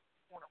designers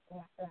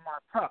on my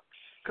top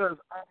because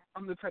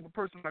I'm the type of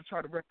person I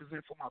try to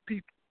represent for my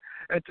people.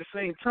 At the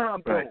same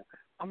time, though,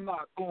 I'm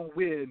not going to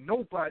wear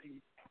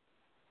nobody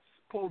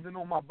posing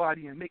on my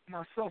body and make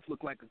myself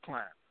look like a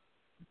clown.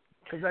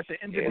 Because at the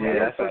end of the day,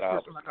 the first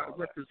person I got to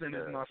represent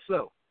is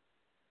myself.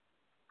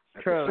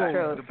 True. I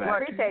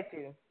appreciate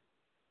you.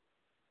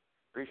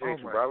 Appreciate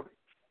you, bro.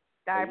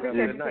 I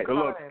appreciate you. Good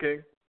luck,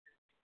 King.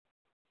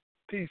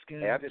 Peace,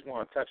 King. Hey, I just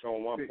want to touch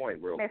on one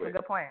point real quick. That's a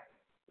good point.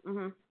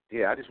 Mm-hmm.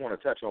 Yeah, I just want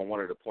to touch on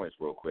one of the points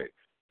real quick.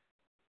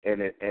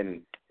 And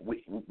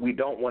we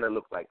don't want to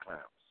look like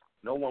clowns.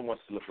 No one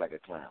wants to look like a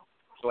clown.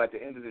 So at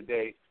the end of the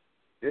day,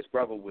 this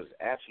brother was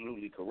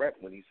absolutely correct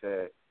when he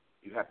said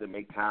you have to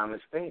make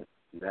timeless things.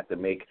 You have to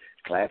make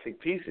classic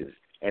pieces.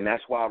 And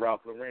that's why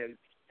Ralph Lauren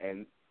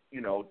and,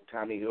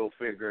 Tommy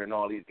Hilfiger and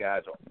all these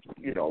guys,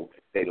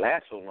 they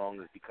last so long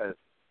is because,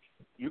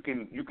 you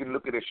can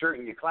look at a shirt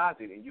in your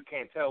closet and you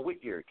can't tell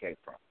what year it came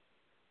from.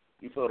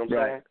 You feel what I'm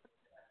saying?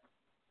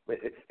 But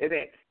it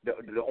ain't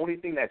the only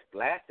thing that's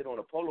lasted on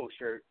a polo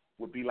shirt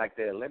would be like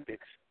the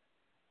Olympics.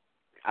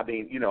 I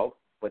mean,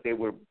 but they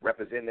were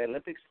representing the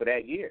Olympics for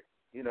that year.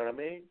 You know what I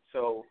mean?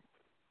 So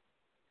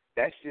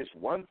that's just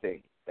one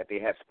thing that they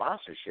have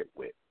sponsorship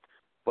with.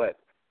 But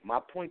my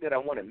point that I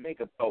want to make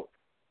about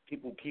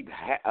people keep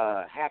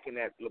hacking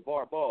at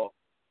LeVar Ball,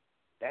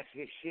 that's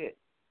his shit.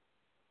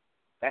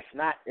 That's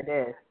not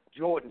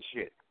Jordan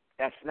shit.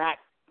 That's not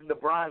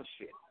LeBron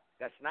shit.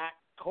 That's not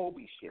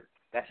Kobe shit.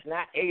 That's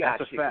not AI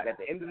shit. At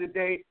the end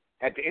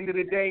of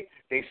the day,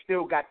 they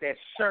still got that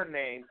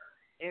surname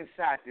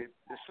inside the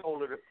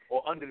sole of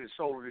or under the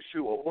sole of the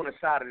shoe or on the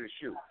side of the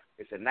shoe.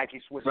 It's a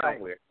Nike Swiss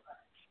somewhere.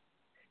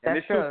 And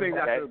there's two things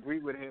I could agree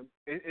with him.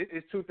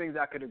 It's two things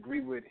I could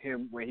agree with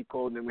him when he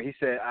called him. When he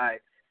said, I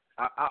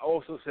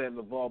also said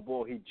LeVar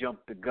Ball, he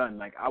jumped the gun.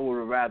 Like, I would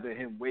have rather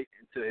him wait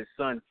until his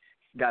son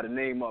got a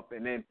name up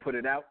and then put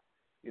it out.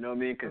 You know what I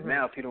mean? Because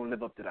now if he don't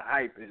live up to the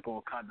hype, it's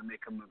going to kind of make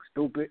him look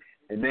stupid.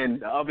 And then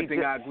the other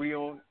thing I agree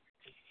on,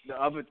 the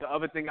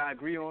other thing I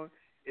agree on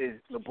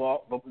is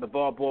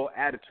LeVar Ball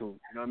attitude. You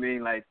know what I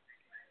mean? Like,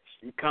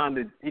 he kind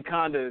of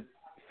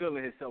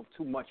feeling himself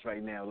too much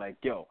right now. Like,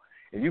 yo,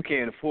 if you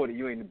can't afford it,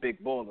 you ain't a big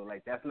baller.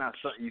 Like, that's not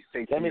something you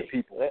say to your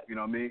people. You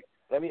know what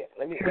I mean?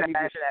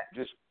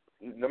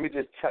 Let me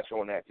just touch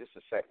on that just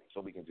a second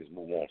so we can just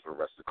move on for the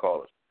rest of the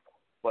callers.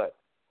 But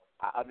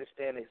I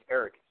understand his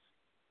arrogance,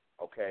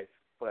 okay?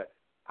 But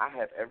I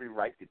have every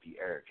right to be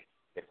arrogant.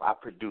 If I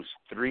produce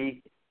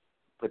 3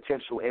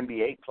 potential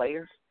NBA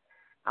players,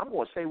 I'm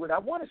going to say what I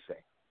want to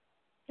say.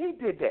 He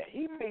did that.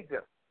 He made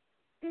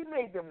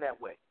them that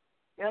way.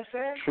 You know what I'm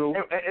saying? True.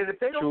 And if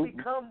they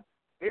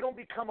don't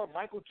become a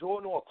Michael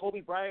Jordan or a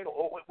Kobe Bryant,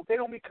 or they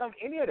don't become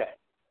any of that,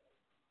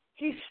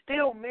 he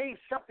still made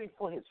something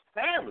for his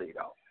family,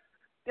 though.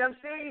 You know what I'm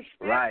saying? He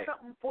still did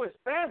something for his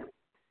family.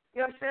 You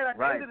know what I'm saying? At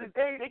the end of the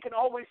day, they can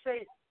always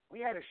say, we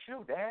had a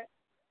shoe, Dad.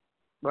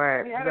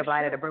 Right. You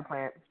provided a brew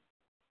plant.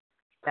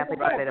 It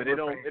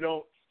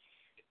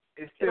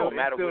still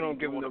don't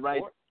give him the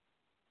right.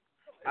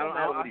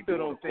 I still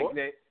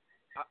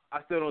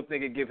don't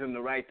think it gives him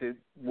the right to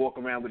walk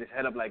around with his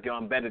head up like, yo,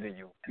 I'm better than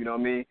you. You know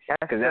what I mean?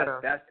 Because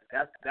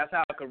that's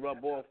how it could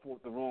rub off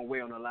the wrong way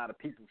on a lot of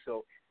people.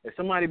 So if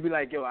somebody be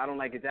like, yo, I don't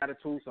like his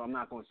attitude, so I'm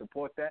not going to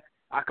support that,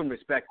 I can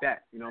respect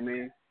that. You know what I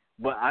mean?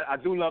 But I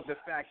do love the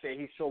fact that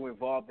he's so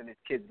involved in his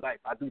kid's life.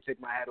 I do take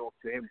my hat off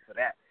to him for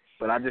that.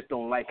 But I just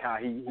don't like how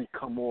he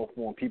come off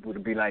on people to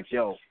be like,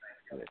 yo,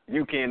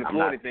 you can't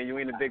afford it, then you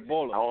ain't a big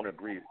baller. I don't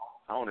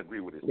agree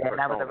with his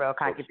that was a real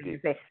cocky thing to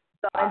say.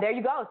 So, and there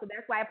you go. So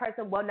that's why a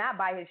person will not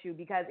buy his shoe,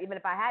 because even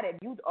if I had it,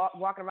 you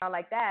walking around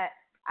like that,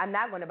 I'm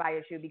not going to buy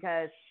your shoe,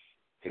 because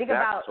think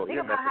about how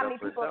many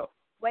people.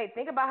 Wait,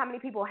 think about how many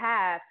people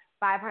have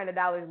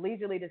 $500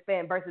 leisurely to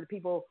spend versus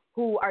people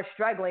who are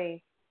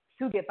struggling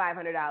to get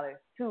 $500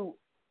 to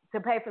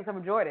pay for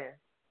some Jordan.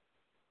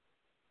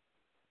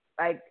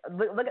 Like,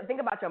 think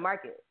about your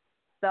market.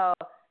 So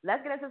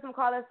let's get into some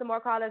more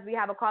callers. We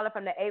have a caller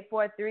from the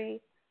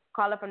 843.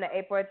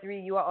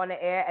 You are on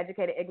the air.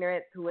 Educated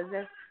Ignorance. Who is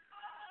this?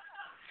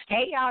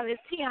 Hey, y'all.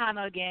 It's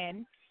Tiana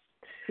again.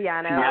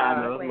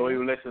 Tiana,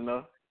 loyal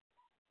listener.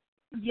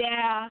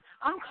 Yeah,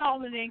 I'm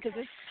calling in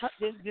because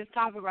this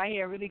topic right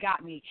here really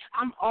got me.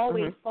 I'm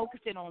always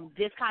focusing on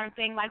this kind of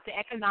thing, like the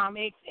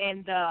economics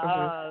and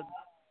the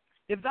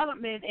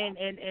development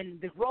and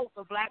the growth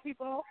of Black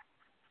people.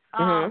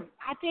 I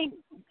think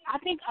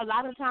a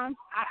lot of times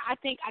I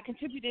think I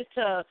contributed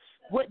to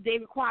what they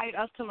required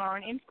us to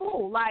learn in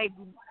school. Like,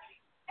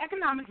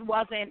 economics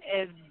wasn't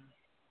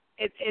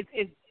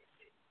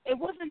it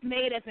wasn't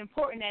made as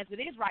important as it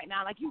is right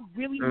now. Like, you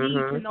really need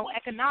to know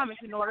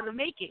economics in order to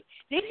make it.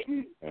 They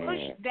didn't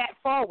push that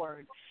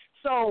forward.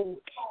 So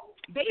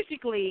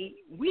basically,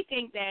 we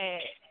think that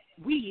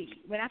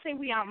when I say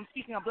we, I'm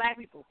speaking of Black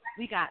people,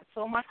 we got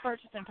so much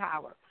purchasing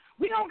power.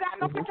 We don't got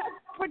no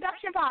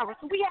production power,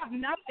 so we have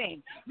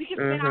nothing. We can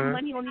spend our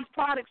money on these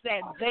products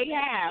that they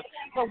have,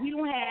 but we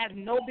don't have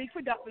no big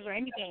producers or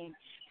anything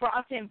for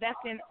us to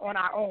invest in on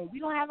our own. We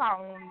don't have our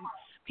own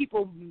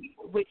people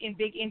in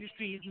big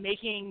industries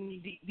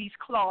making these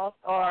cloths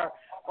or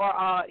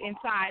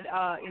inside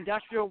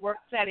industrial work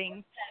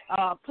settings,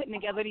 putting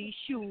together these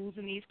shoes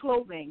and these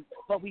clothing,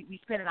 but we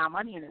spending our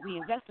money in it. We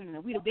investing in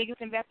it. We the biggest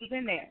investors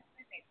in there.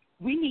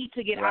 We need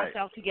to get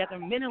ourselves together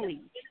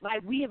mentally.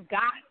 Like, we have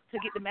got to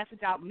get the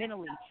message out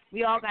mentally.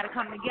 We all got to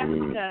come together,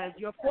 because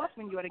you're a force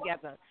when you're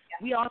together.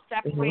 We all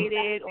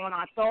separated on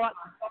our thoughts.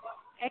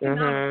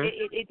 Economics,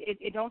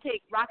 it don't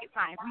take rocket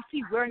science. We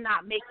see we're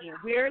not making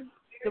it. We're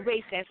the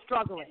race that's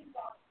struggling.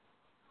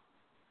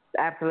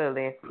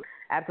 Absolutely.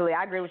 I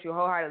agree with you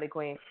wholeheartedly,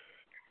 Queen.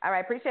 All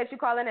right, appreciate you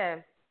calling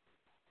in.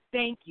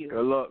 Thank you.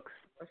 Good looks.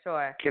 For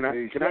sure. Can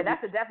I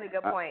that's a definitely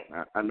good point.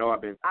 I know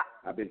I've been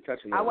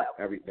touching on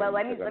everything. Well,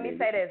 let me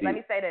say this.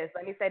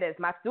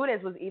 My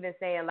students was even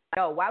saying, like,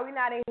 yo, why we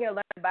not in here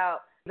learning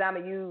about what I'm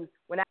going to use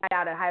when I get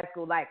out of high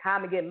school, like how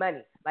I'm going to get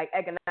money, like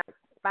economics,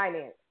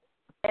 finance.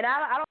 And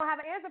I don't have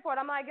an answer for it.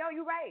 I'm like, yo,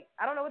 you're right.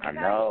 I don't know what to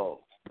tell you. I know.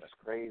 That's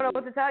crazy. I don't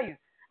know what to tell you.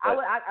 All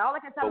I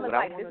can tell them is,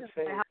 like, this is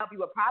say, to help you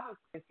with problem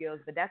skills,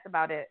 but that's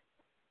about it.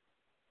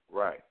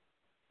 Right.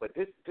 But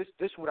this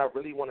is what I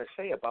really want to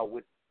say about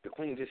what the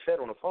Queen just said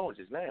on the phone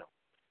just now.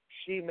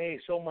 She made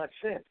so much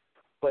sense.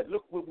 But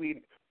look where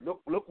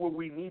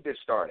we need to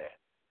start at.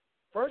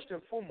 First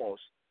and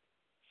foremost,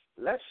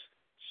 let's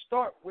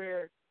start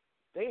where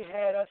they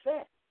had us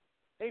at.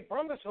 They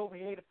brought us over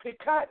here to pick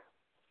cotton.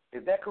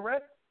 Is that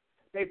correct?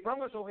 They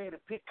brought us over here to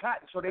pick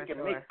cotton so they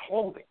can make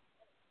clothing.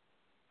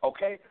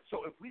 Okay?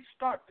 So if we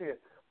start to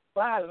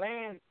buy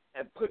land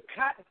and put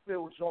cotton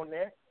fields on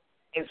there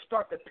and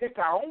start to pick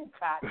our own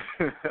cotton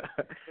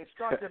and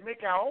start to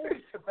make our own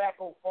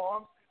tobacco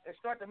farms and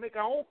start to make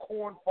our own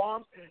corn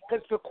farms,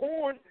 because the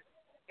corn,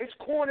 it's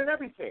corn and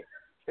everything.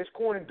 It's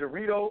corn and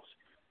Doritos.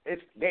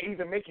 They're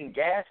even making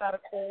gas out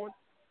of corn.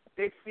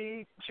 They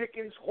feed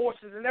chickens,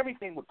 horses, and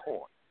everything with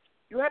corn.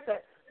 You have to,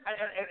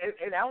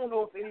 and I don't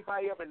know if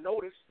anybody ever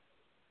noticed,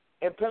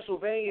 in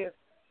Pennsylvania,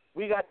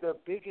 we got the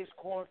biggest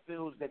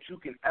cornfields that you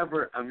can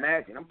ever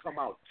imagine. I'm talking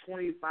about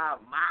 25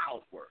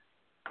 miles worth.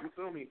 You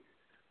feel me?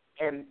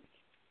 And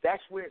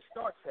that's where it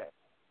starts at.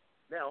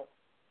 Now,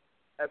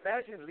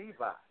 imagine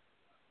Levi,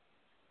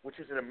 which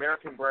is an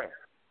American brand.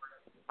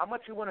 How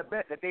much you want to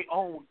bet that they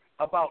own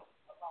about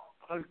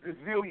a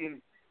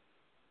gazillion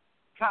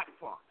cotton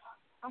farms?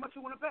 How much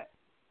you want to bet?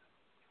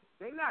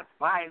 They're not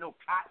buying no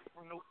cotton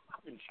from no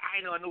fucking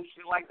China or no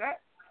shit like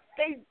that.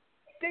 They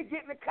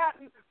getting the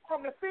cotton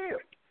from the field.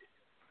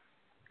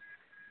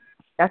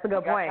 That's a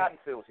good point. Cotton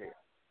fields here.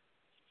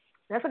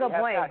 That's a good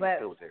point, but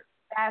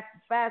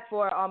fast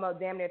forward almost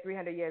damn near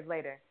 300 years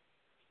later.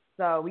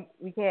 So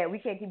we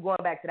can't keep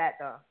going back to that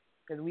though,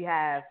 because we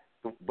have.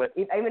 But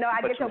even though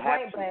I get your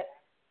point, to. but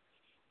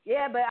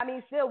yeah, but I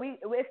mean,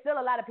 it's still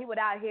a lot of people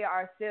out here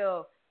are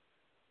still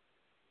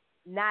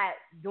not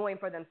doing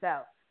for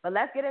themselves. But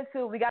let's get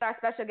into. We got our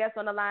special guest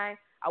on the line.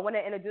 I want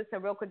to introduce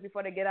him real quick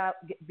before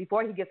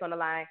he gets on the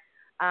line.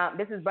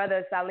 This is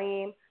Brother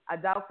Salim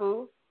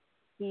Adolfu.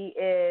 He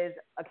is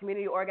a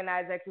community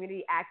organizer,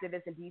 community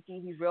activist in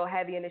DC. He's real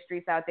heavy in the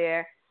streets out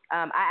there.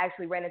 I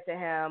actually ran into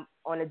him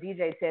on a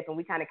DJ tip, and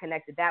we kind of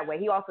connected that way.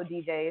 He also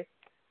DJs.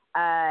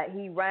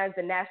 He runs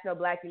the National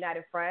Black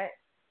United Front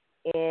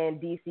in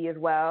DC as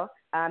well.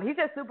 He's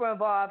just super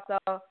involved.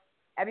 So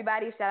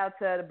everybody, shout out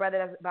to the brother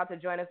that's about to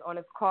join us on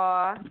this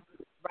call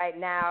right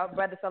now.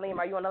 Brother Salim,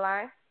 are you on the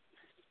line?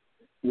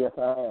 Yes,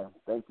 I am.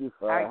 Thank you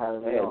for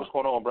having me on. What's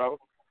going on, bro?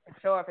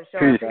 For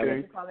sure. Thank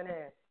you for calling in.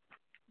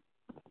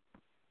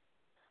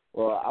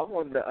 Well, I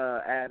wanted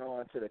to add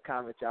on to the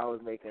comment y'all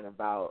was making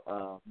about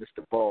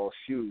Mr. Ball's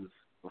shoes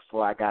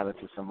before I got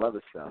into some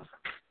other stuff.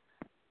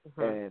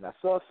 Mm-hmm. And I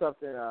saw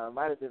something,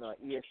 might have been on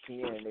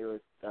ESPN. They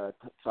were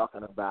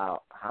talking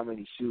about how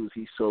many shoes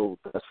he sold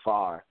thus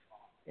far.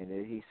 And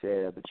then he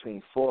said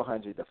between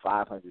 400 to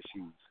 500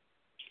 shoes.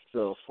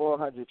 So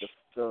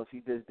so if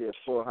he just did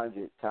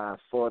 400 times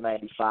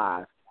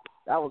 495,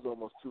 that was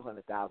almost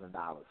 $200,000.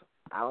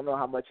 I don't know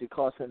how much it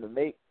cost him to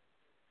make,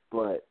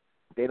 but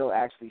they don't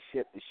actually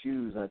ship the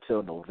shoes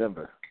until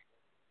November.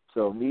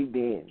 So me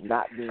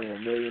not being a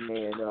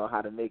millionaire and know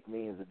how to make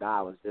millions of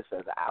dollars just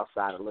as an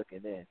outsider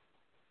looking in,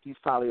 he's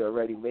probably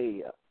already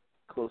made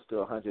close to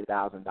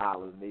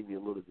 $100,000, maybe a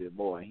little bit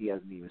more, and he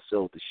hasn't even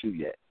sold the shoe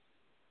yet.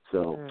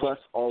 So plus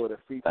all of the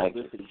free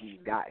publicity he's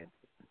gotten.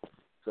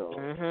 So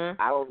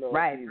I don't know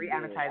if he's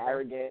being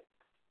arrogant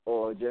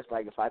or just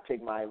like if I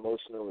take my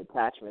emotional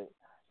attachment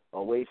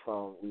away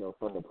from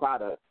from the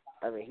product.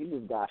 I mean, he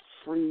just got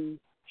free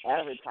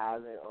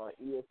advertising on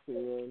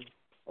ESPN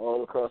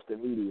all across the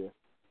media,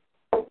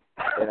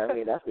 and I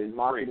mean that's his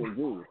marketing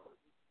genius.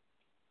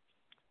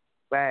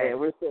 Right. And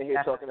we're sitting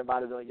here talking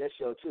about it on your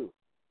show too.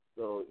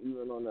 So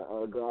even on the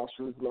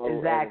grassroots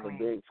level and the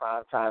big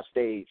primetime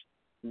stage,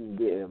 he's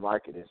getting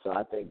marketing. So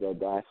I think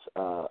that's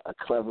a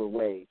clever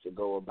way to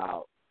go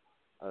about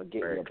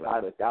getting your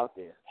product out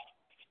there.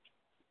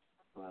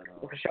 But,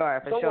 for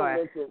sure. Someone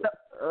mentioned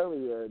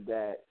earlier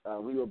that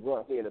we were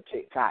brought here to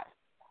pick cotton.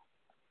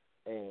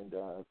 And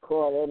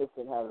Carl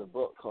Anderson has a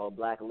book called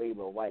Black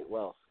Labor, White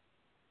Wealth.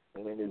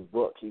 And in his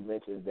book, he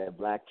mentions that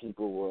black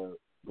people were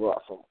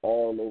brought from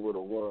all over the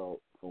world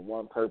for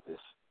one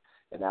purpose,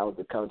 and that was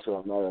to come to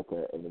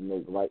America and to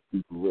make white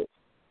people rich.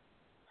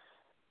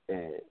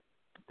 And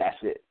that's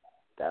it.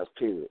 That was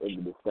period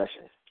in the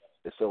discussion.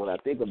 And so when I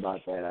think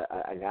about that,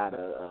 I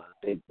gotta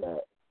think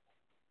that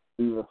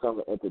even from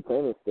an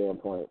entertainment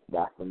standpoint,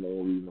 that's the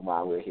main reason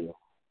why we're here.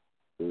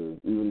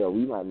 Even though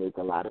we might make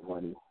a lot of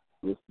money,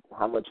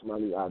 how much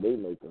money are they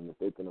making if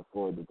they can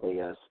afford to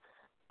pay us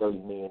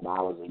 $30 million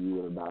a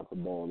year about to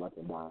ball up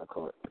and down the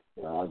court?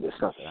 That's just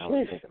something I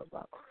was thinking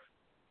about.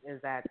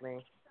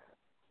 Exactly.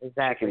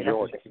 That's a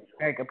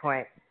very good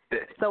point.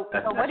 So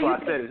what do you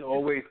think? I said it's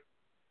always.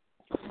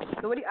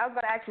 So I was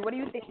going to ask you, what do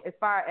you think as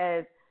far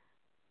as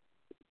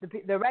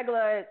the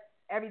regular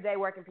everyday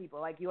working people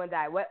like you and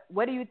I?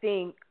 What do you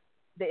think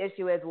the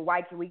issue is?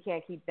 Why we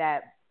can't keep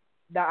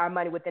our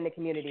money within the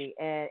community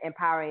and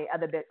empowering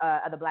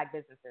other black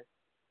businesses?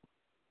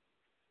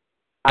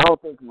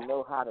 don't think we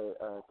know how to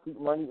keep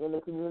money in the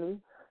community.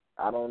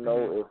 I don't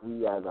know if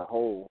we as a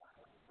whole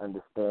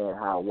understand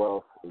how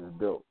wealth is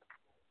built.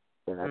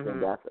 And I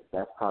think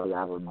that's probably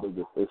our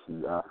biggest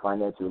issue.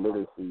 Financial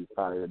literacy is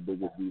probably the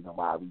biggest reason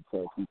why we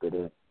can't keep it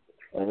in.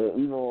 And then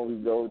even when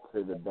we go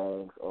to the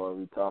banks or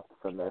we talk to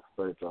some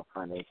experts on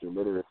financial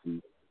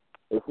literacy,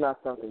 it's not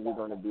something you're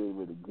going to be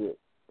able to get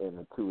in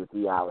a 2 or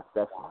 3 hour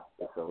session.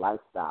 It's a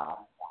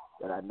lifestyle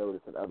that I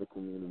noticed in other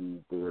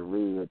communities. They're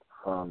reared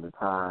from the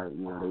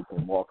time they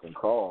can walk and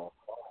crawl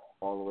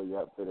all the way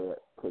up to their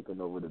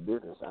taking over the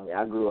business. I mean,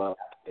 I grew up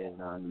in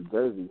New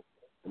Jersey,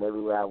 and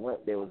everywhere I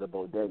went, there was a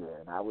bodega,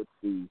 and I would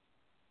see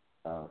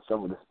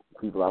some of the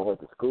people I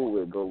went to school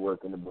with go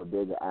work in the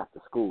bodega after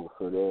school.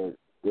 So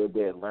they're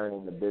there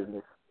learning the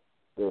business,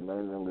 they're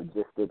learning the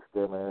logistics,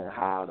 they're learning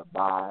how to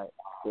buy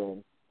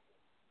things,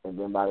 and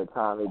then by the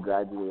time they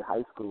graduate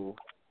high school,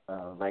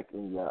 like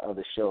in the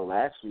other show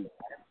last week,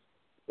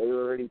 they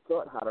were already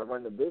taught how to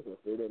run the business.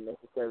 They didn't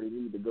necessarily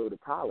need to go to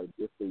college.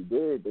 If they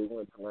did, they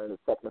wanted to learn a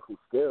technical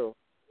skill,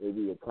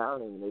 maybe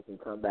accounting, and they can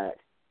come back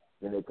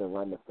and they can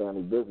run the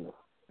family business.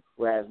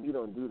 Whereas we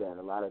don't do that.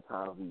 A lot of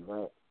times we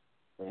rent,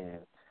 and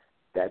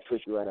that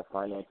puts you at a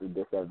financial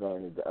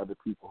disadvantage to other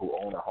people who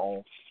own a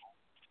home,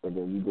 and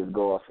then you just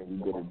go off and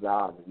you get a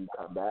job and you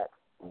come back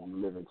and you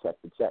live in check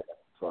to check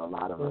for a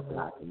lot of us in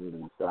our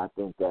community. So I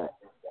think that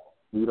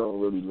we don't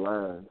really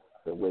learn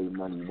the way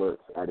money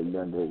works at a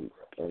young age,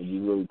 and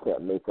you really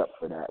can't make up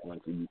for that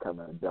once you become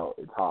an adult.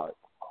 It's hard.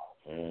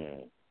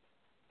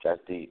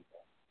 That's deep.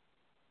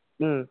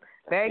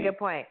 Very good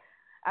point.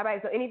 All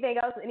right, so anything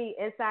else, any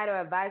insight or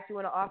advice you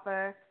want to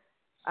offer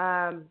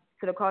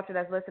to the culture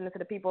that's listening to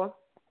the people?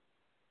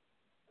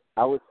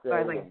 I would say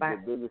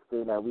the biggest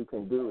thing that we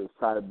can do is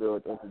try to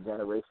build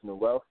intergenerational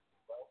wealth.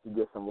 You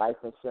get some life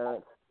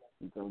insurance,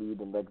 you can leave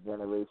the next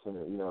generation,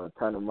 a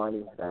ton of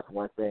money. That's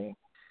one thing.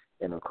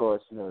 And, of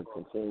course,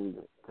 continue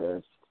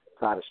to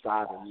try to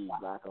strive and use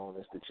black-owned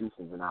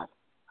institutions.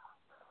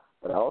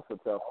 But I also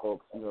tell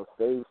folks,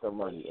 save some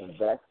money,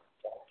 invest,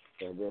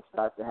 and then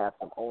start to have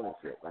some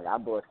ownership. Like I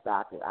bought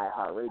stock in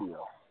iHeartRadio.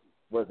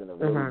 Wasn't a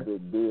really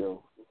big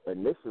deal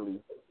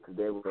initially because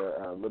they were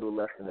a little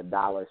less than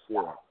 $1 a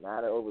share.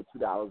 Now they're over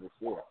 $2 a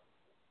share.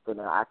 So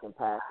now I can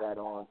pass that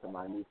on to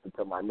my niece and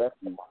to my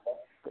nephew,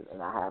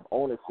 and I have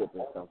ownership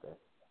in something.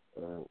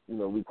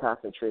 We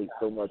concentrate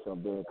so much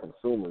on being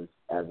consumers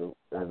as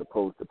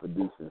opposed to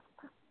producers.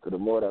 So the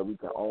more that we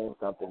can own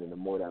something and the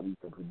more that we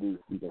can produce,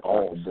 we can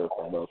start to build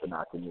some wealth in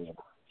our community.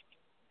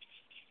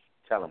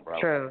 Tell them, bro.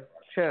 True.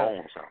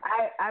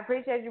 I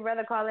appreciate you,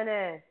 brother, calling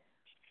in.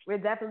 We're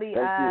definitely,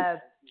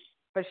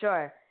 for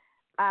sure.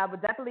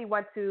 Would definitely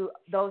want to,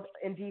 those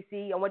in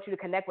D.C., I want you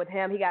to connect with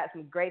him. He got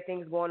some great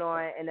things going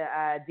on in the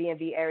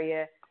DMV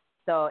area.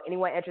 So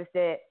anyone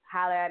interested,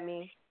 holler at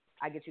me.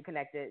 I get you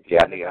connected.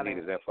 Yeah, I need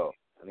his info.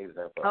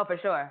 Oh, for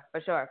sure.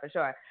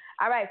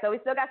 All right, so we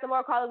still got some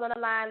more callers on the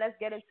line. Let's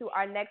get into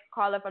our next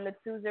caller from the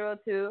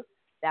 202.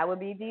 That would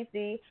be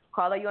DC.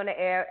 Caller, you on the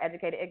air.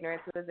 Educated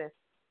Ignorance. Who is this?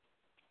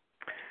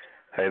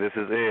 Hey, this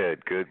is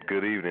Ed.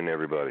 Good evening,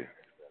 everybody.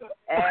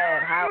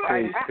 Ed, how are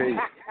you?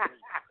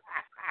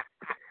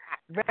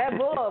 Red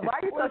Bull, why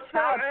are you so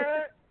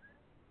shy?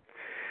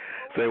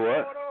 Say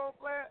what?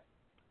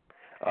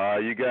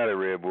 You got it,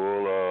 Red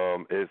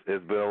Bull. It's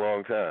been a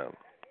long time.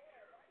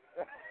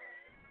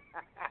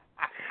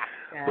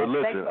 But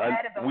listen,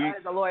 Ed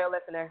is a loyal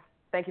listener.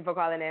 Thank you for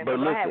calling in. But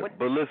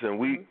listen,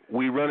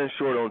 we running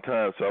short on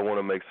time, so I want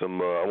to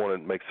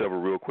make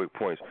several real quick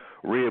points.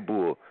 Red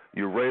Bull,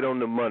 you're right on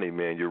the money,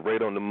 man. You're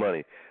right on the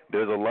money.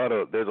 There's a lot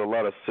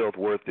of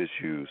self-worth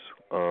issues.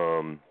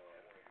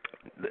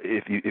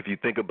 If you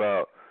think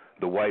about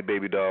the white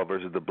baby doll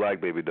versus the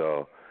black baby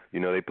doll,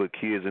 they put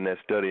kids in that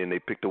study and they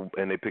picked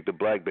the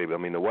black baby. I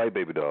mean the white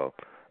baby doll,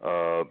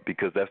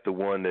 because that's the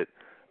one that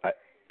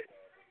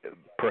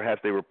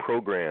perhaps they were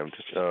programmed.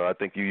 I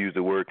think you used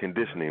the word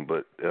conditioning,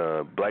 but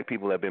black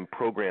people have been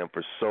programmed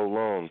for so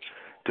long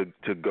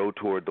to go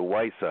toward the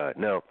white side.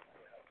 Now,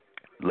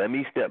 let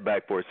me step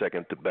back for a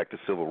second back to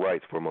civil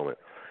rights for a moment.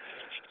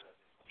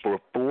 For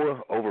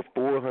over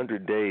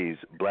 400 days,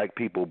 black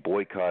people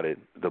boycotted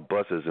the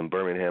buses in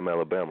Birmingham,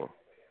 Alabama.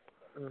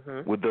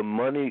 With the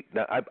money,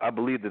 now I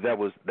believe that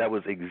was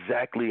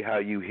exactly how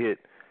you hit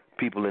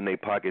people in their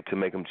pocket to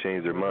make them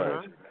change their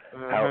minds.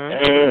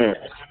 However,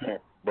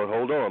 but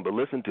hold on, but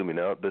listen to me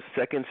now. The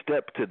second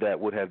step to that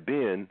would have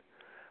been,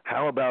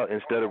 how about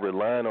instead of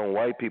relying on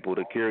white people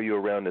to carry you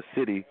around the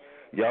city,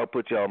 y'all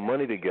put y'all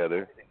money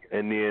together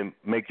and then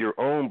make your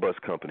own bus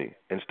company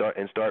and start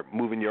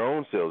moving your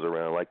own sales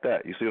around like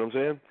that. You see what I'm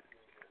saying?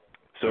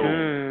 So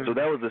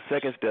that was the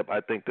second step I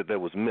think that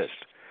was missed.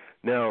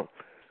 Now,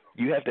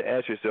 you have to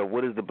ask yourself,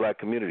 what is the black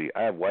community?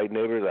 I have white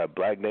neighbors, I have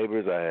black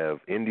neighbors, I have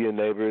Indian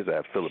neighbors, I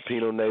have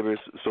Filipino neighbors.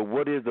 So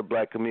what is the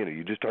black community?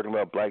 You just talking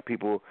about black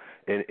people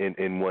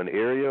in one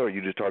area, or are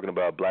you just talking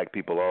about black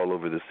people all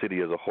over the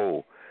city as a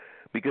whole?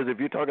 Because if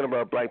you're talking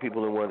about black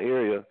people in one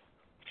area,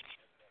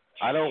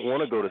 I don't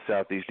want to go to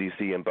Southeast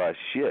D.C. and buy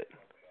shit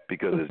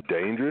because it's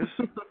dangerous.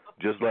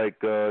 just like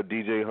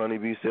DJ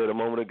Honeybee said a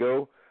moment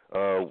ago.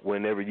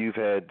 Whenever you've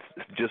had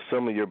just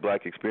some of your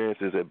black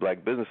experiences at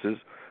black businesses,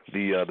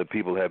 the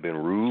people have been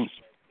rude,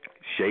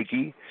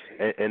 shaky,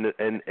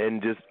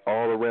 and just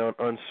all around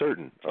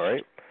uncertain. All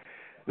right.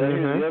 Now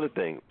here's the other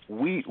thing: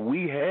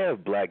 we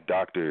have black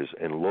doctors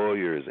and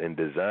lawyers and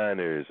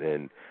designers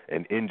and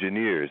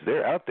engineers.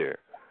 They're out there,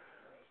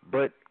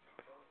 but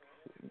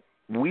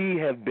we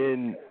have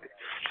been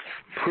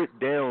put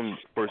down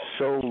for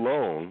so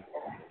long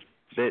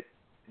that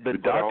the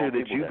doctor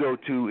that you go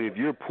to, if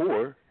you're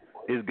poor,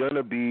 is going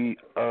to be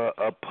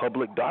a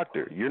public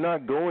doctor. You're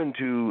not going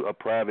to a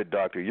private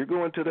doctor. You're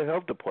going to the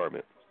health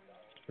department.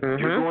 You're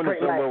going to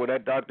somewhere where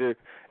that doctor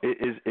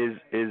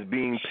is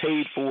being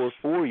paid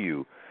for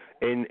you,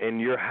 and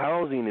your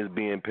housing is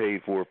being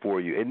paid for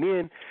you. And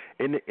then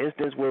in the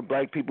instance where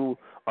black people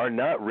are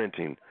not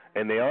renting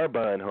and they are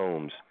buying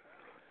homes,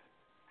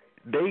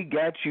 they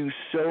got you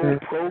so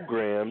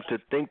programmed to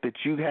think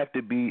that you have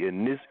to be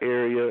in this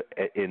area,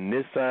 in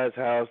this size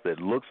house that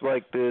looks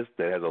like this,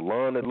 that has a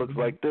lawn that looks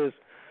like this.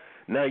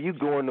 Now you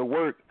going to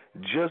work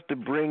just to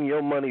bring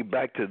your money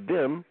back to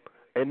them,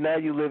 and now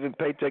you live in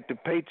paycheck to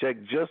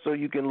paycheck just so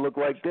you can look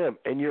like them.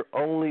 And you're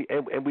only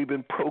and we've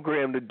been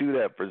programmed to do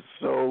that for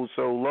so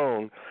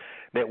long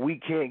that we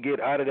can't get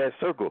out of that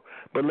circle.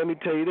 But let me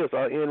tell you this,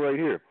 I'll end right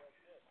here.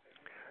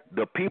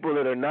 The people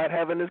that are not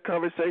having this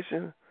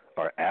conversation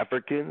are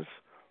Africans,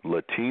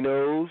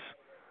 Latinos,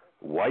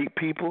 white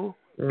people,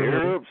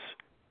 Arabs,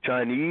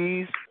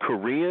 Chinese,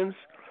 Koreans.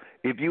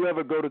 If you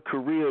ever go to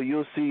Korea,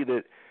 you'll see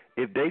that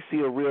if they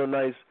see a real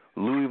nice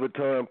Louis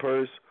Vuitton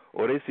purse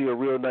or they see a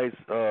real nice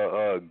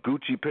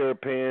Gucci pair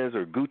of pants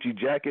or Gucci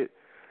jacket,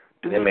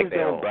 they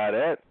don't buy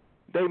that.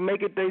 They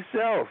make it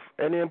themselves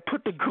and then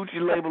put the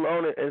Gucci label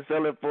on it and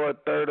sell it for a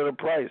third of the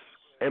price.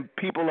 And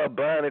people are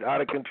buying it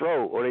out of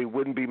control or they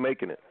wouldn't be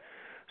making it.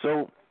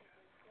 So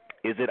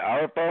is it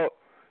our fault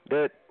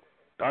that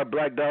our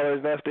black dollar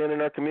is not staying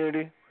in our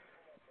community?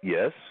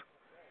 Yes.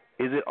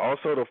 Is it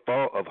also the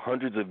fault of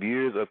hundreds of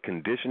years of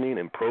conditioning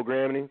and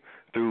programming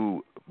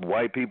through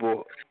white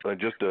people,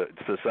 just the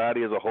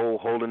society as a whole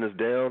holding us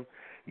down?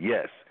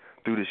 Yes.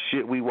 Through the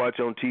shit we watch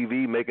on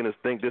TV making us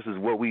think this is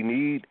what we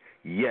need?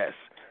 Yes.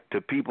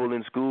 To people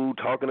in school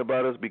talking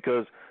about us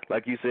because,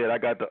 like you said, I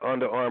got the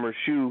Under Armour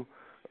shoe,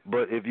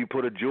 but if you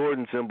put a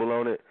Jordan symbol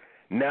on it,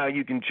 now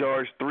you can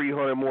charge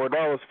 $300 more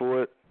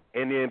for it,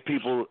 and then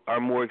people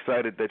are more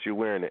excited that you're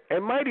wearing it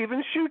and might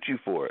even shoot you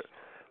for it.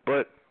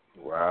 But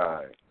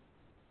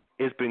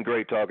it's been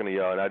great talking to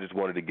y'all, and I just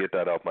wanted to get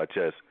that off my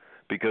chest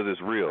because it's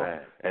real,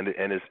 and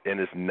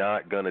it's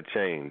not gonna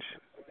change.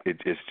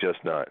 It's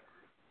just not,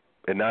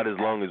 and not as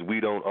long as we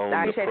don't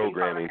own the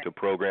programming to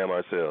program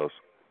ourselves.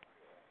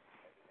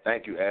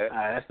 Thank you, Ed.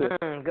 That's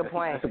a good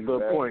point. That's a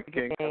good point,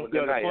 King.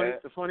 The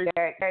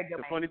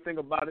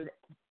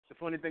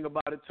funny thing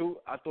about it too,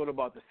 I thought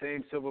about the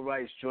same civil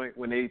rights joint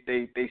when they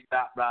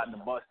stopped riding the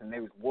bus and they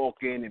was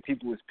walking and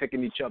people was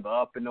picking each other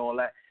up and all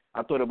that.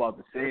 I thought about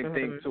the same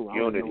thing too. I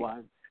don't know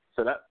why.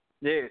 So that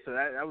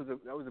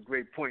was a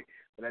great point.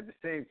 But at the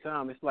same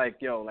time, it's like,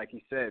 like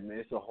he said, man,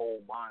 it's a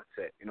whole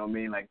mindset. You know what I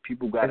mean? Like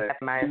people gotta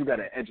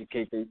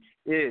educate you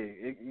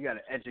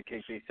gotta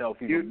educate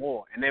yourself even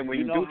more. And then when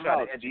you do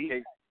try to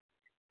educate,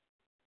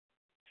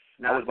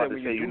 I was about to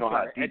say, you know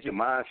how deep the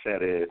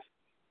mindset is.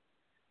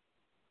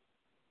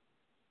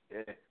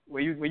 Yeah.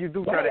 When you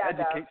do try to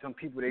educate some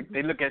people,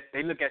 they look at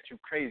you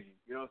crazy.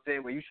 You know what I'm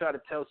saying? When you try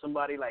to tell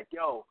somebody like,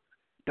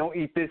 don't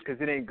eat this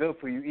because it ain't good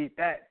for you, eat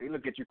that, they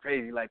look at you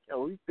crazy like,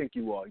 who you think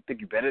you are? You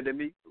think you better than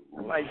me?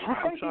 I'm like,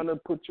 I'm trying to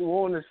put you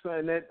on to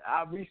something that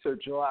I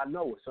research or I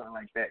know or something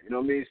like that. You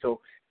know what I mean?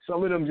 So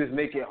some of them just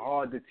make it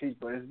hard to teach,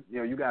 but it's,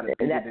 you got to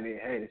think it in their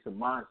head. It's a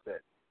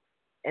mindset.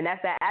 And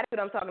that's that attitude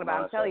I'm talking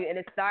about. I'm telling you, and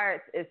it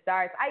starts.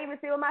 I even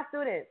see with my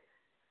students.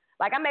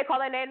 Like I may call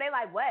their name, they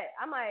like, what?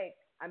 I'm like,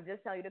 I'm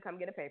just telling you to come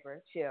get a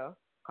paper. Chill.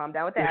 Calm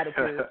down with the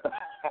attitude.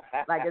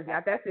 Like it's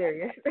not that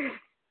serious.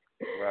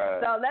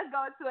 Right. So let's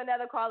go to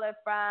another caller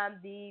from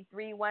the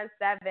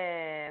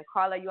 317.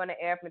 Caller, you on the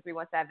air from the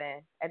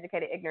 317.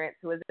 Educated ignorance.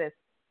 Who is this?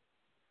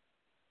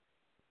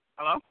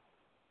 Hello?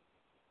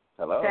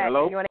 Hello? Check.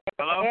 Hello? You on the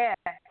Hello? air?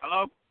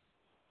 Hello?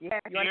 Yeah,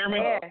 you hear me?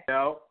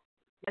 No.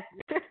 Yes.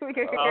 We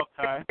can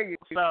Okay. hear you.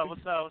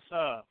 What's up?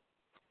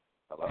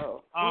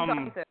 Hello?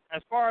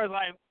 As far as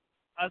like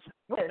us,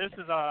 this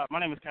is my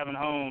name is Kevin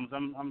Holmes.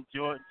 I'm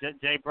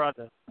Jay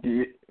brother.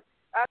 Yeah.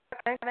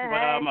 Okay.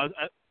 But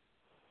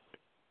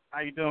how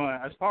you doing?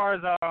 As far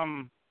as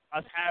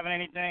us having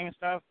anything and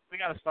stuff, we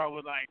got to start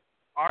with like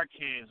our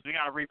kids. We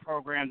got to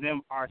reprogram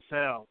them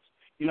ourselves.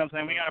 You know what I'm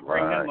saying? We got to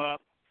bring them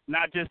up,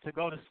 not just to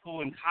go to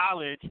school and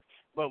college,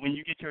 but when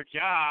you get your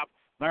job,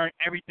 learn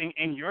everything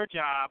in your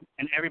job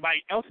and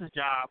everybody else's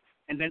job,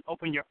 and then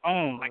open your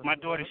own. Like my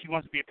daughter, she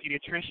wants to be a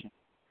pediatrician.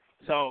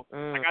 So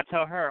like I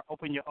tell her,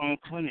 open your own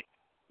clinic.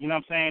 You know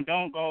what I'm saying?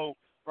 Don't go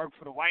work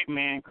for the white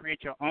man.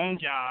 Create your own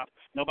job.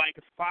 Nobody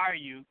can fire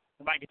you.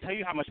 Nobody can tell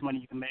you how much money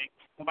you can make.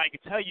 Nobody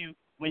can tell you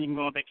when you can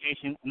go on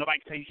vacation. Nobody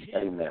can tell you shit.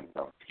 Amen,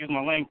 bro. Excuse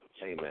my language.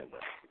 Amen, bro.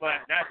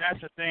 But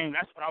that's the thing.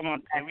 That's what I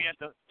want to say. We have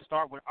to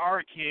start with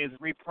our kids,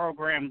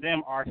 reprogram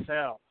them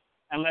ourselves,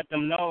 and let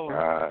them know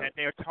that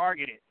they're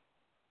targeted.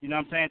 You know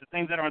what I'm saying? The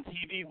things that are on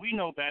TV, we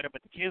know better,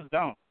 but the kids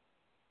don't.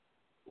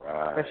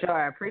 Right. For sure.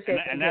 I appreciate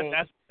and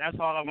that's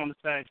all I want to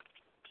say.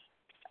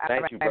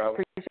 Thank you, bro. I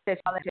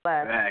appreciate y'all that you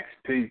love. Thanks.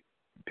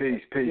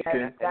 Peace,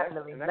 Yes,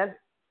 definitely.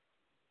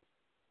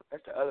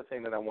 That's the other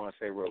thing that I want to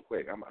say real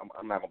quick. I'm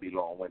not going to be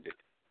long-winded.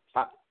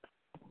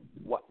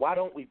 Why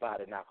don't we buy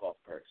the knockoff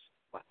purse?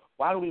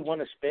 Why do we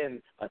want to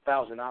spend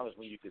 $1,000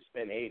 when you could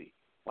spend $80?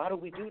 Why do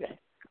we do that?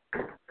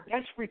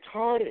 That's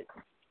retarded.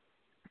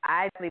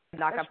 I actually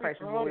knockoff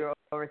purses when we were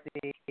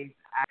overseas.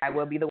 I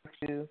will be the one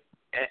to.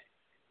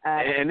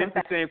 And this is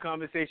the same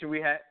conversation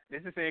we had. This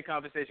is the same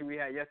conversation we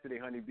had yesterday,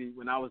 Honeybee,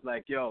 when I was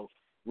like, "Yo,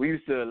 we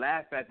used to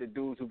laugh at the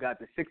dudes who got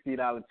the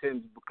 $60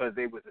 Timbs because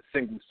they was a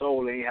single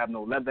sole, they ain't have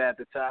no leather at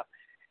the top,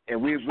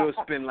 and we'll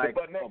spend like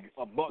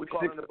a buck.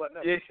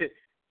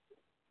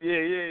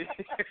 Yeah.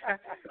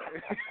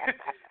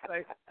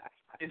 Like,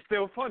 it's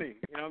still funny,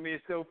 you know what I mean?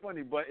 It's still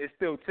funny, but it's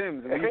still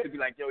Timbs. And we used to be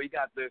like, "Yo, he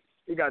got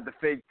the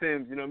fake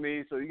Timbs," you know what I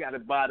mean? So you got to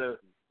buy the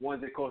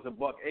ones that cost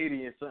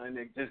 $180 and something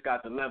that just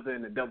got the leather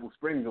and the double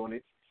springs on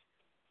it.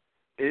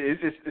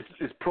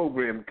 It's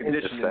program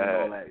conditioning and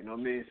all that, you know what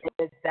I mean?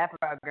 It's that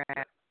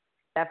program.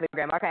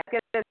 Okay,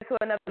 let's get to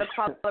another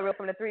caller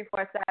from the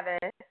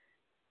 347.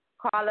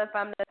 Caller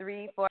from the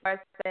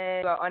 347.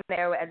 We're on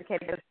there with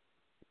Educators.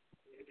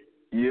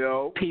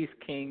 Yo. Peace,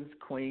 kings,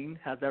 queen.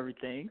 How's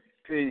everything?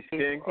 Peace,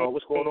 king.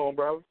 What's going on,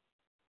 bro?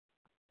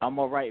 I'm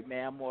all right,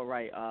 man. I'm all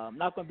right. I'm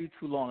not going to be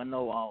too long. I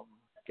know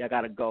I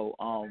got to go.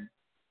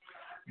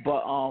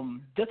 But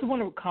just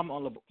want to comment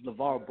on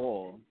LeVar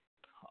Ball.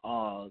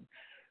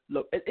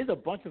 Look, there's a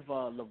bunch of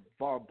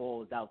LeVar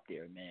Balls out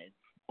there, man,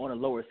 on a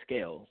lower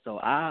scale. So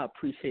I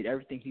appreciate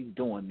everything he's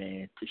doing,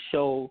 man, to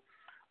show,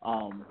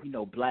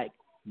 black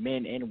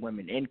men and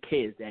women and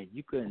kids that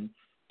you can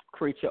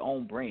create your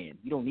own brand.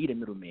 You don't need a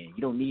middleman.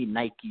 You don't need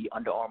Nike,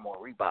 Under Armour,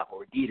 or Reebok,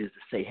 or Adidas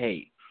to say,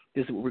 hey,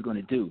 this is what we're going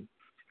to do.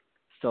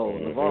 So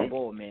LeVar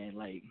Ball, man,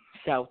 like,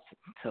 shout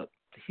to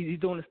he's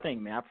doing his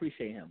thing, man. I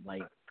appreciate him,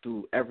 like,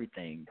 through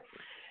everything.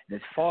 And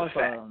as far as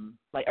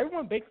like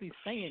everyone basically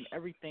saying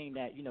everything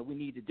that we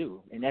need to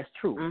do, and that's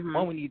true.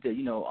 One, we need to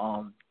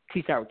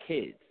teach our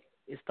kids.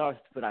 It starts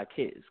with our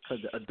kids,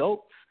 because the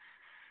adults,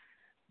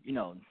 I'm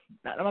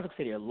not gonna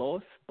say they're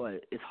lost,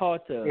 but it's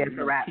hard to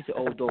teach an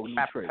old dog new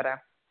tricks.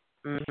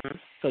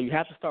 So you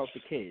have to start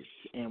with the kids,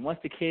 and once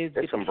the kids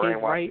get the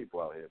kids right,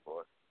 people out here,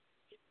 boy.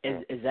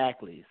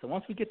 Exactly. So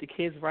once we get the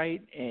kids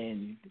right,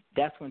 and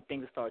that's when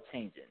things start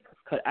changing.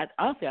 Because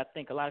honestly, I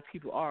think a lot of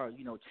people are,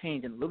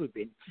 changing a little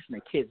bit, teaching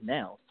their kids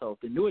now. So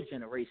the newer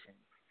generation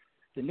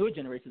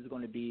is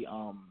going to be,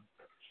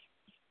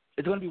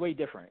 it's going to be way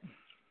different.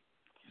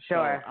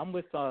 Sure. So I'm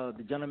with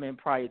the gentleman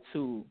prior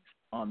to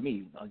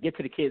me. Get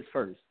to the kids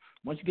first.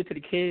 Once you get to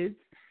the kids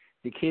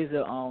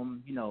are,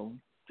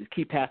 just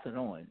keep passing it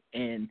on.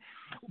 And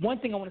one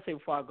thing I want to say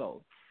before I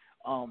go,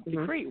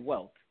 to create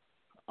wealth.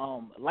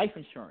 Life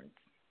insurance.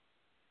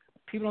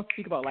 People don't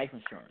speak about life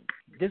insurance.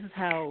 This is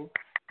how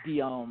the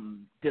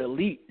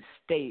elite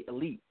stay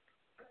elite.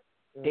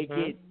 They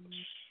get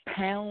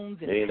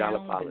pounds and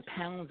pounds and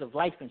pounds of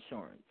life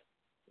insurance.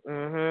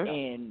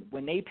 And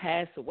when they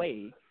pass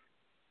away,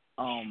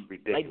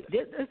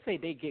 let's say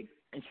they get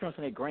insurance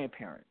on their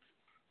grandparents,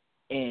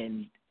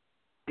 and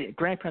the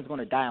grandparents are going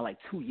to die in like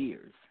 2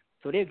 years.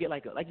 So they'll get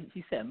like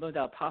you said, $1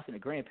 million policy on the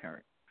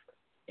grandparent,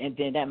 and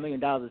then that $1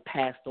 million is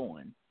passed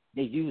on.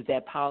 They use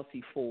that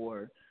policy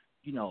for,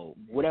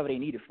 whatever they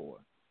need it for.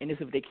 And this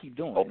is what they keep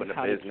doing. Open it's the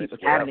how business. They keep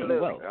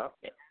accumulating wealth.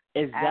 Yeah.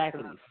 Exactly.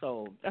 Absolutely.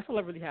 So that's all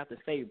I really have to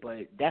say,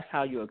 but that's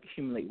how you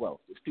accumulate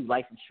wealth. It's through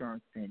life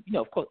insurance and,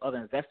 of course, other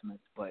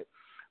investments. But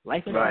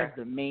life insurance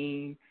is the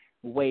main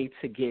way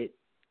to get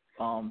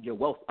your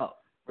wealth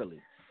up,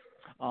 really.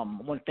 I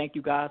want to thank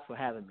you guys for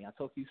having me. I'll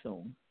talk to you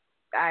soon.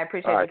 I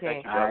appreciate you,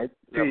 King. All right.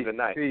 Peace. Good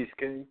night. Peace,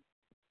 King.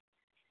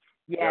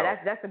 Yeah,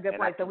 that's a good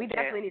point. So we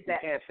definitely need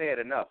that. You can't say it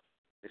enough.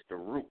 It's the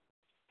root.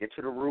 Get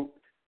to the root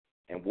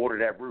and water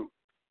that root,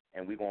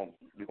 and we're gonna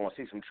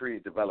see some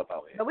trees develop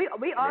out here. But we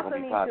also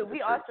need to.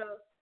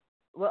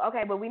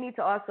 But we need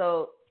to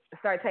also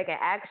start taking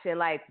action.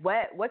 Like,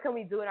 what can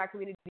we do in our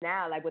community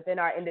now? Like within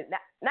our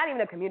not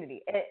even a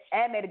community.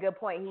 Ed made a good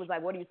point. He was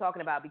like, "What are you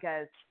talking about?"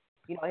 Because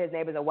his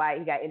neighbors are white.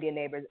 He got Indian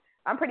neighbors.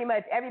 I'm pretty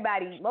much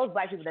most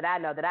black people that I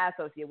know that I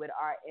associate with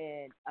are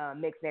in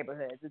mixed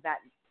neighborhoods. It's not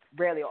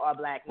rarely an all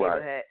black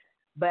neighborhood.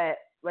 But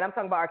when I'm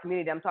talking about our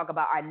community, I'm talking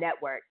about our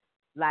network,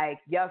 like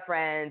your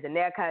friends and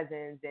their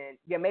cousins and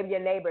maybe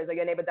your neighbors or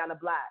your neighbor down the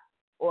block,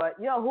 or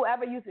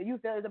whoever you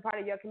feel is a part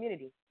of your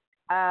community.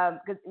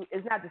 Because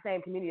it's not the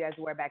same community as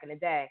we were back in the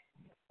day.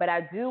 But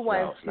I do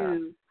want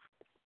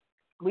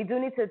we do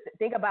need to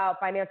think about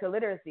financial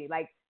literacy.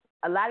 Like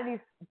a lot of these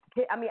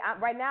kids,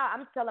 right now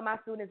I'm telling my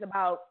students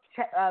about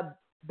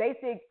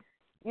basic,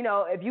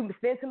 if you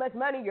spend too much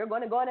money, you're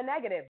going to go in a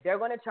negative. They're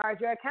going to charge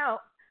your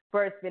account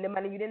for spending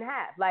money you didn't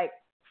have. Like,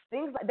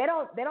 things like they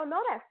don't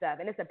know that stuff,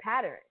 and it's a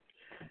pattern.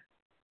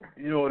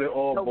 You know what it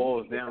all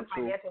boils down to?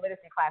 Financial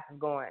literacy class is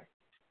going.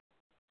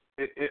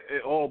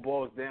 It all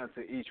boils down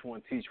to each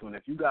one teach one.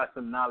 If you got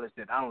some knowledge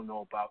that I don't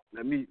know about,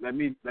 let me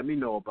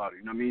know about it.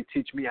 You know what I mean?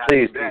 Teach me how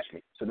to do that,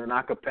 so then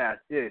I could pass.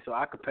 Yeah, so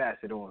I could pass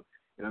it on.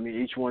 You know what I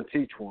mean? Each one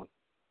teach one.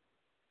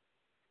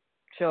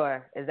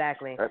 Sure,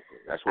 exactly.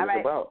 That's what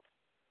it's about.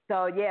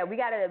 So yeah, we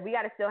gotta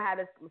still have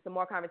some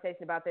more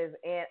conversation about this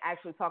and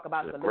actually talk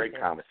about it's solutions. A great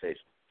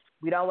conversation.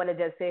 We don't want to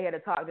just sit here to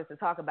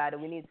talk about it.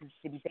 We need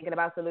to be thinking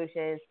about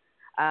solutions.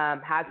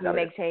 How can you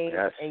make change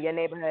in your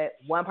neighborhood,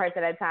 one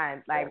person at a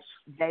time? Like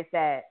Jay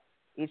said,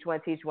 each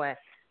one teach one.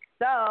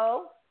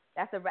 So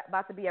that's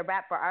about to be a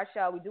wrap for our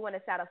show. We do want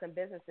to shout out some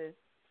businesses,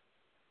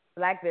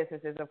 Black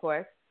businesses, of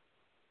course.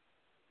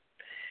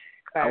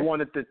 I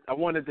wanted to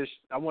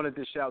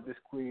shout this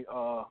queen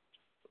her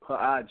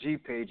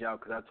IG page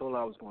out because I told her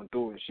I was going to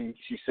do it. She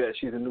said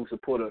she's a new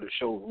supporter of the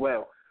show as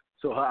well.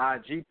 So her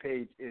IG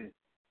page is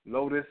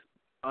Lotus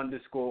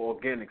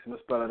 _organics. I'm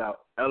gonna spell it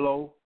out.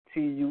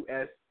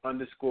 LOTUS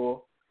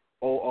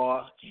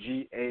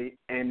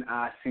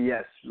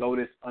 _ORGANICS.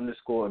 Lotus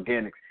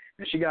 _organics.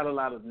 And she got a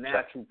lot of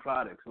natural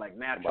products like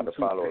natural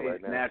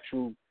toothpaste,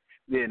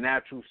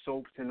 natural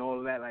soaps and all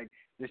of that. Like,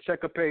 just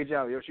check her page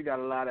out. Yo, she got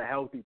a lot of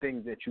healthy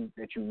things that you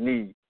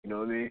need. You know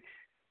what I mean?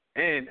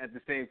 And at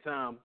the same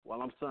time,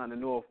 while I'm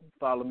signing off,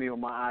 follow me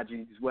on my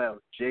IG as well.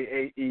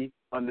 JAE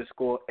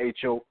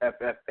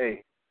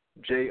 _HOFFA.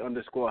 J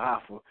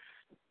 _Hoffa.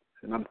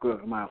 And I'm good.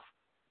 I'm out.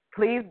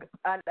 Please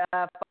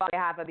follow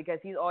Hoffa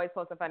because he's always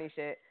posting funny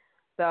shit.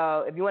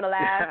 So if you want to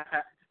laugh,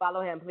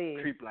 follow him,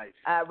 please. Creep life.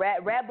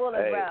 Red Bull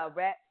as well.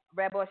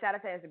 Red Bull, shout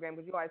out to Instagram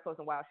because you always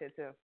posting wild shit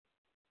too.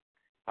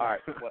 All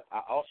right. Well,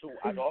 I also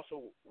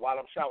while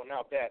I'm shouting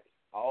out that,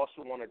 I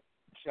also want to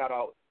shout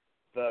out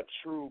The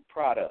True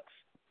Products.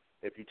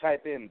 If you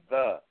type in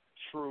The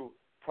True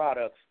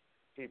Products,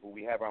 people,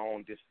 we have our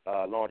own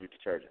laundry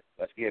detergent.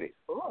 Let's get it.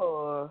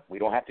 Ooh. We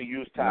don't have to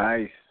use Tide.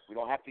 Nice. We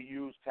don't have to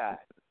use Tide.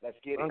 Let's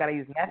get it. Don't gotta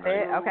use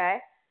method.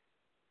 Okay.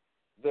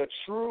 The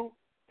True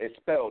is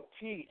spelled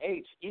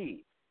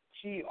TheTrueProducts.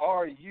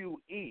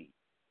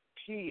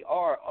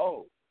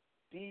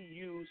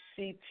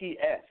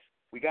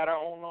 We got our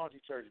own laundry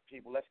detergent,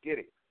 people. Let's get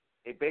it.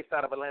 It's based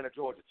out of Atlanta,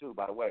 Georgia, too,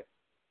 by the way.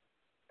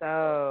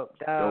 Dope.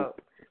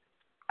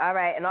 All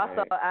right, and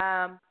also,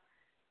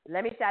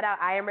 let me shout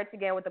out I Am Rich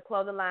again with the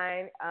clothing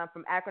line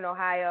from Akron,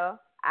 Ohio.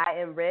 I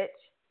Am Rich.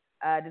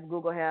 Just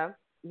Google him.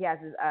 He has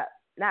his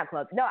not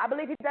clothes. No, I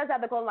believe he does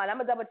have the clothing line. I'm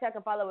gonna double check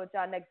and follow with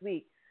y'all next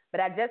week.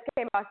 But I just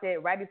came across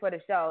it right before the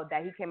show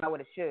that he came out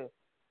with a shoe,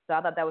 so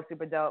I thought that was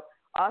super dope.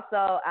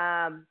 Also,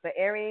 the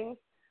earrings,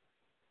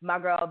 my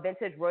girl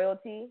Vintage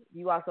Royalty.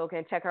 You also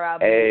can check her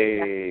out.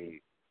 Hey.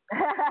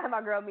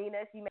 My girl Mina,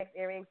 she makes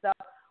earrings. So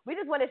we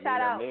just want to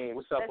shout out.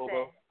 What's up,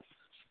 Bobo?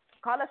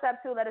 Call us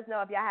up too. Let us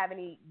know if y'all have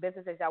any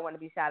businesses y'all want to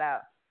be shout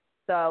out.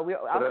 So we're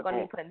also going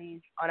to be putting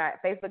these on our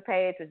Facebook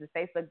page, which is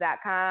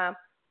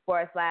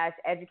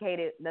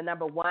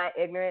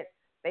facebook.com/educated1ignorance.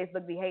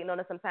 Facebook be hating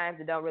on us sometimes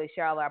and don't really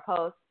share all our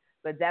posts,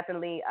 but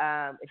definitely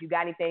if you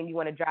got anything you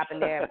want to drop in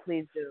there,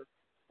 please do.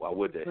 Why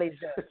would they? Please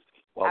do.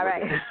 All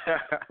right.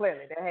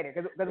 Clearly they're haters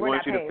because we're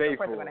not paying. Of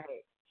course they're going to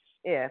hate.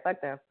 Yeah, fuck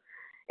them.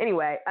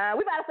 Anyway, we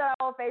about to start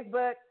our own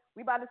Facebook.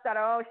 We about to start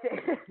our own shit.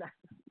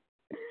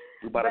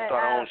 We about to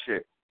start our own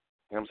shit.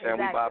 You know what I'm saying?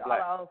 Exactly. We buy black.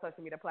 All our own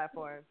social media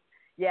platforms.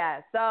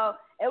 Yeah, so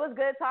it was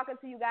good talking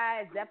to you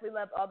guys. Definitely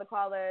loved all the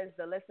callers,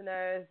 the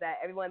listeners,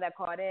 everyone that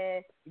called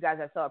in. You guys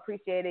are so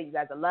appreciated. You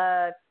guys are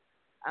loved.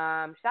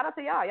 Shout out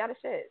to y'all. Y'all the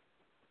shit.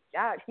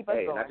 Y'all keep us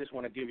going. And I just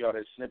want to give y'all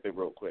this snippet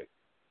real quick.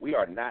 We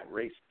are not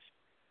racist.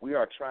 We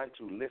are trying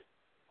to lift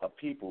a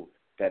people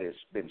that has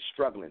been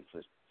struggling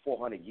for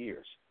 400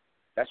 years.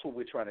 That's what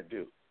we're trying to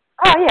do.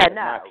 Oh, yeah, no.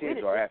 My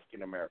kids are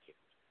African American.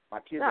 My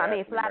kids are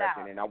African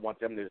American, and I want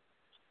them to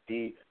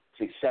be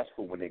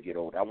successful when they get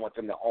old. I want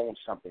them to own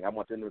something. I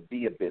want them to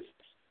be a business.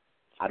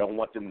 I don't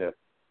want them to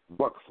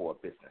work for a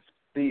business.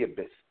 Be a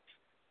business.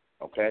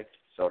 Okay?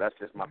 So that's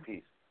just my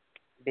piece.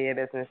 Be a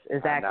business.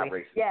 Exactly. I'm not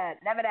racist. Yeah,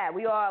 never that.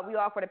 We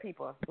all for the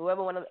people.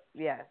 Whoever want to,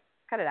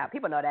 cut it out.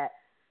 People know that.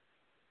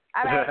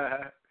 All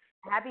right.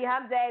 Happy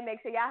hump day.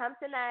 Make sure y'all hump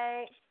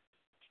tonight.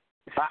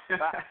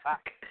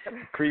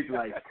 Creep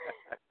life.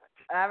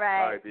 All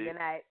right. Good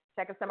night.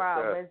 Check us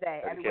tomorrow,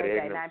 Wednesday. Every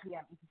Wednesday, 9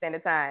 p.m. Eastern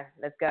Standard Time.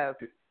 Let's go.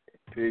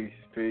 Peace.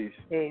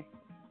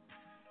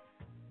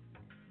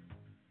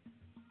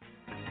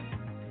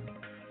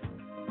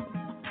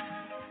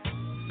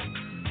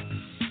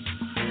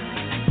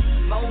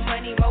 More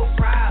money, more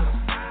problems.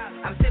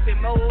 I'm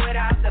sipping more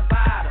without the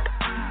bottle.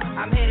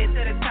 I'm headed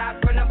to the top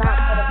from the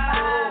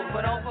bottom.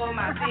 Put on for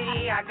my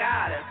city, I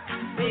got us.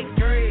 Big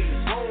dreams,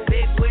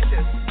 big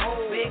wishes,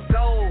 big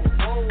goals.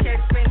 Catch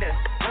spenders,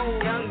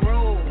 young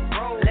roll.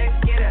 Let's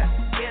get her.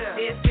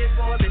 This is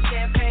for the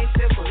champagne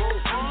sipper.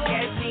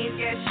 Cash jeans,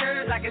 cash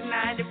shirts like it's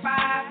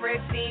 95. Red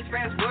jeans,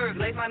 fresh work,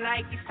 lace my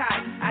Nikes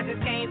tight. I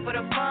just came for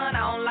the fun,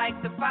 I don't like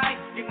the fight.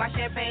 Drink my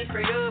champagne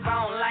straight up,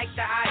 I don't like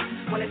the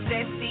ice. When it's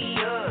sexy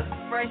up,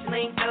 fresh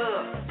linked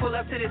up, pull up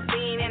up to the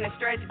scene in a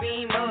stretch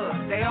beam up.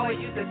 They always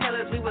used to tell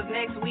us we was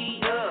next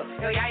week up.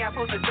 Yo, y'all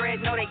supposed to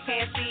thread, no they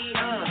can't see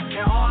us.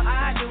 And all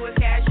I do is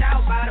cash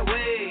out by the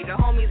way. The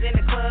homies in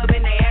the club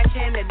and they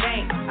action the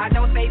dank. I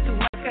don't say too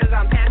much cause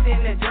I'm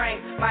passing the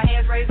drink. My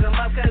hands raise them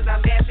up cause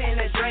I'm dancing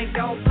the drink.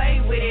 Don't play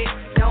with it,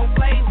 don't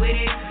play with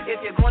it.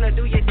 If you're gonna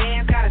do your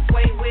dance, gotta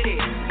sway with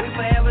it. We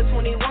forever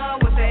 21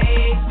 with the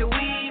age to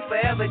we.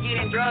 Forever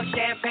getting drunk,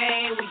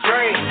 champagne, we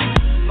drink.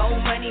 More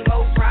money,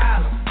 more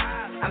problems.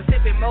 I'm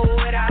sipping more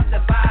without the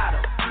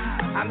bottle.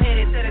 I'm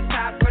headed to the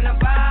top from the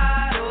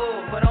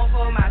bottle. But on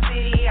for my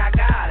city, I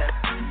got us.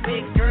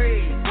 Big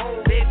dreams,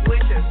 big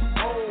wishes,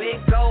 big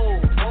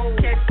goals,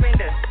 check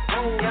spenders,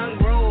 young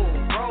roll.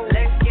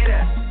 Let's get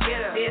her.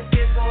 This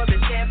is for the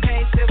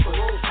champagne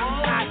sippers.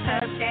 Hot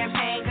tub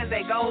champagne cause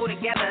they go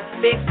together.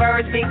 Big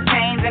furs, big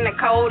chains, and the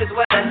cold is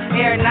weather.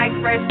 Air nice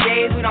fresh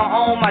days, we don't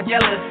own my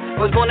jealous.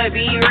 Was gonna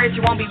be rich,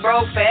 won't be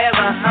broke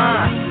forever,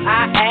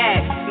 I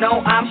ask,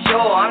 no, I'm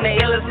sure I'm the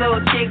illest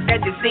little chick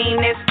that you seen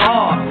this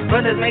far.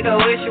 Brothers make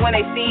a wish when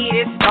they see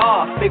this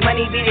star. Big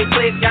money beat it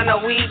quick, y'all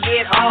know we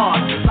get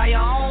off. Buy your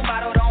own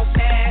bottle, don't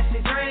pass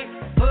the drink.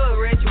 Hood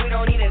rich, we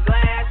don't need a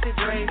glass to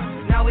drink.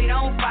 No, we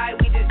don't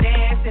fight, we just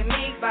dance and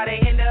mix. By the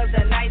end of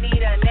the night, need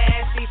a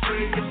nasty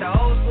freak. Just an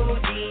old school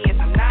G and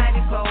some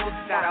 90s clothes.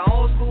 Got an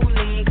old school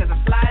lean, cause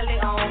I'm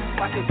slightly on.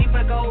 Watching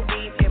people go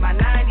deep, hit my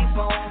 90s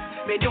phone.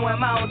 Been doing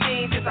my own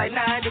thing since like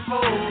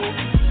 94.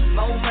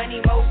 More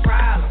money, more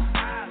problems.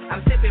 I'm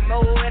sipping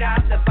more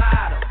without the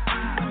bottle.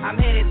 I'm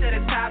headed to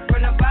the top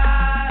from the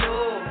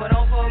bottle. But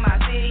on for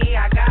my city,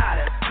 I got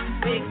us.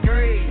 Big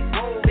dreams,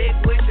 big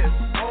wishes,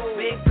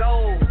 big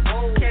goals,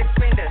 check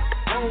spenders,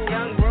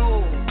 young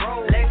roll.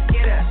 Let's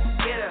get her.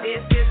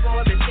 This is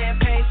for the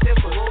champagne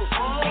sippers.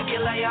 If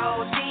you love your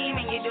whole team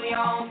and you do your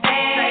own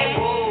thing, say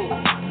woo,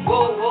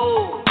 woo,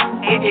 woo.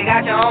 If you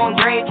got your own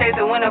dream, chase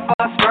the winner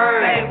for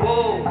spurs. Say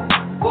woo,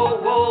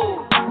 woo,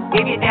 woo.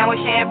 If you down with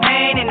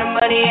champagne and the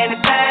money and the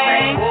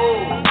thing,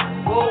 woo,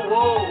 woo,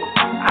 woo.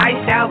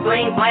 Ice out,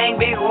 bling, bling,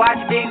 big watch,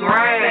 big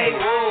ring.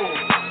 Woo,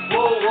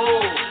 woo,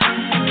 woo.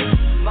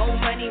 More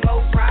money,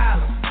 more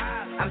problems.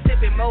 I'm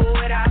sipping more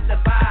without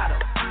the bottle.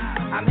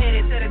 I'm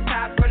headed to the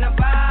top from the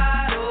bottom.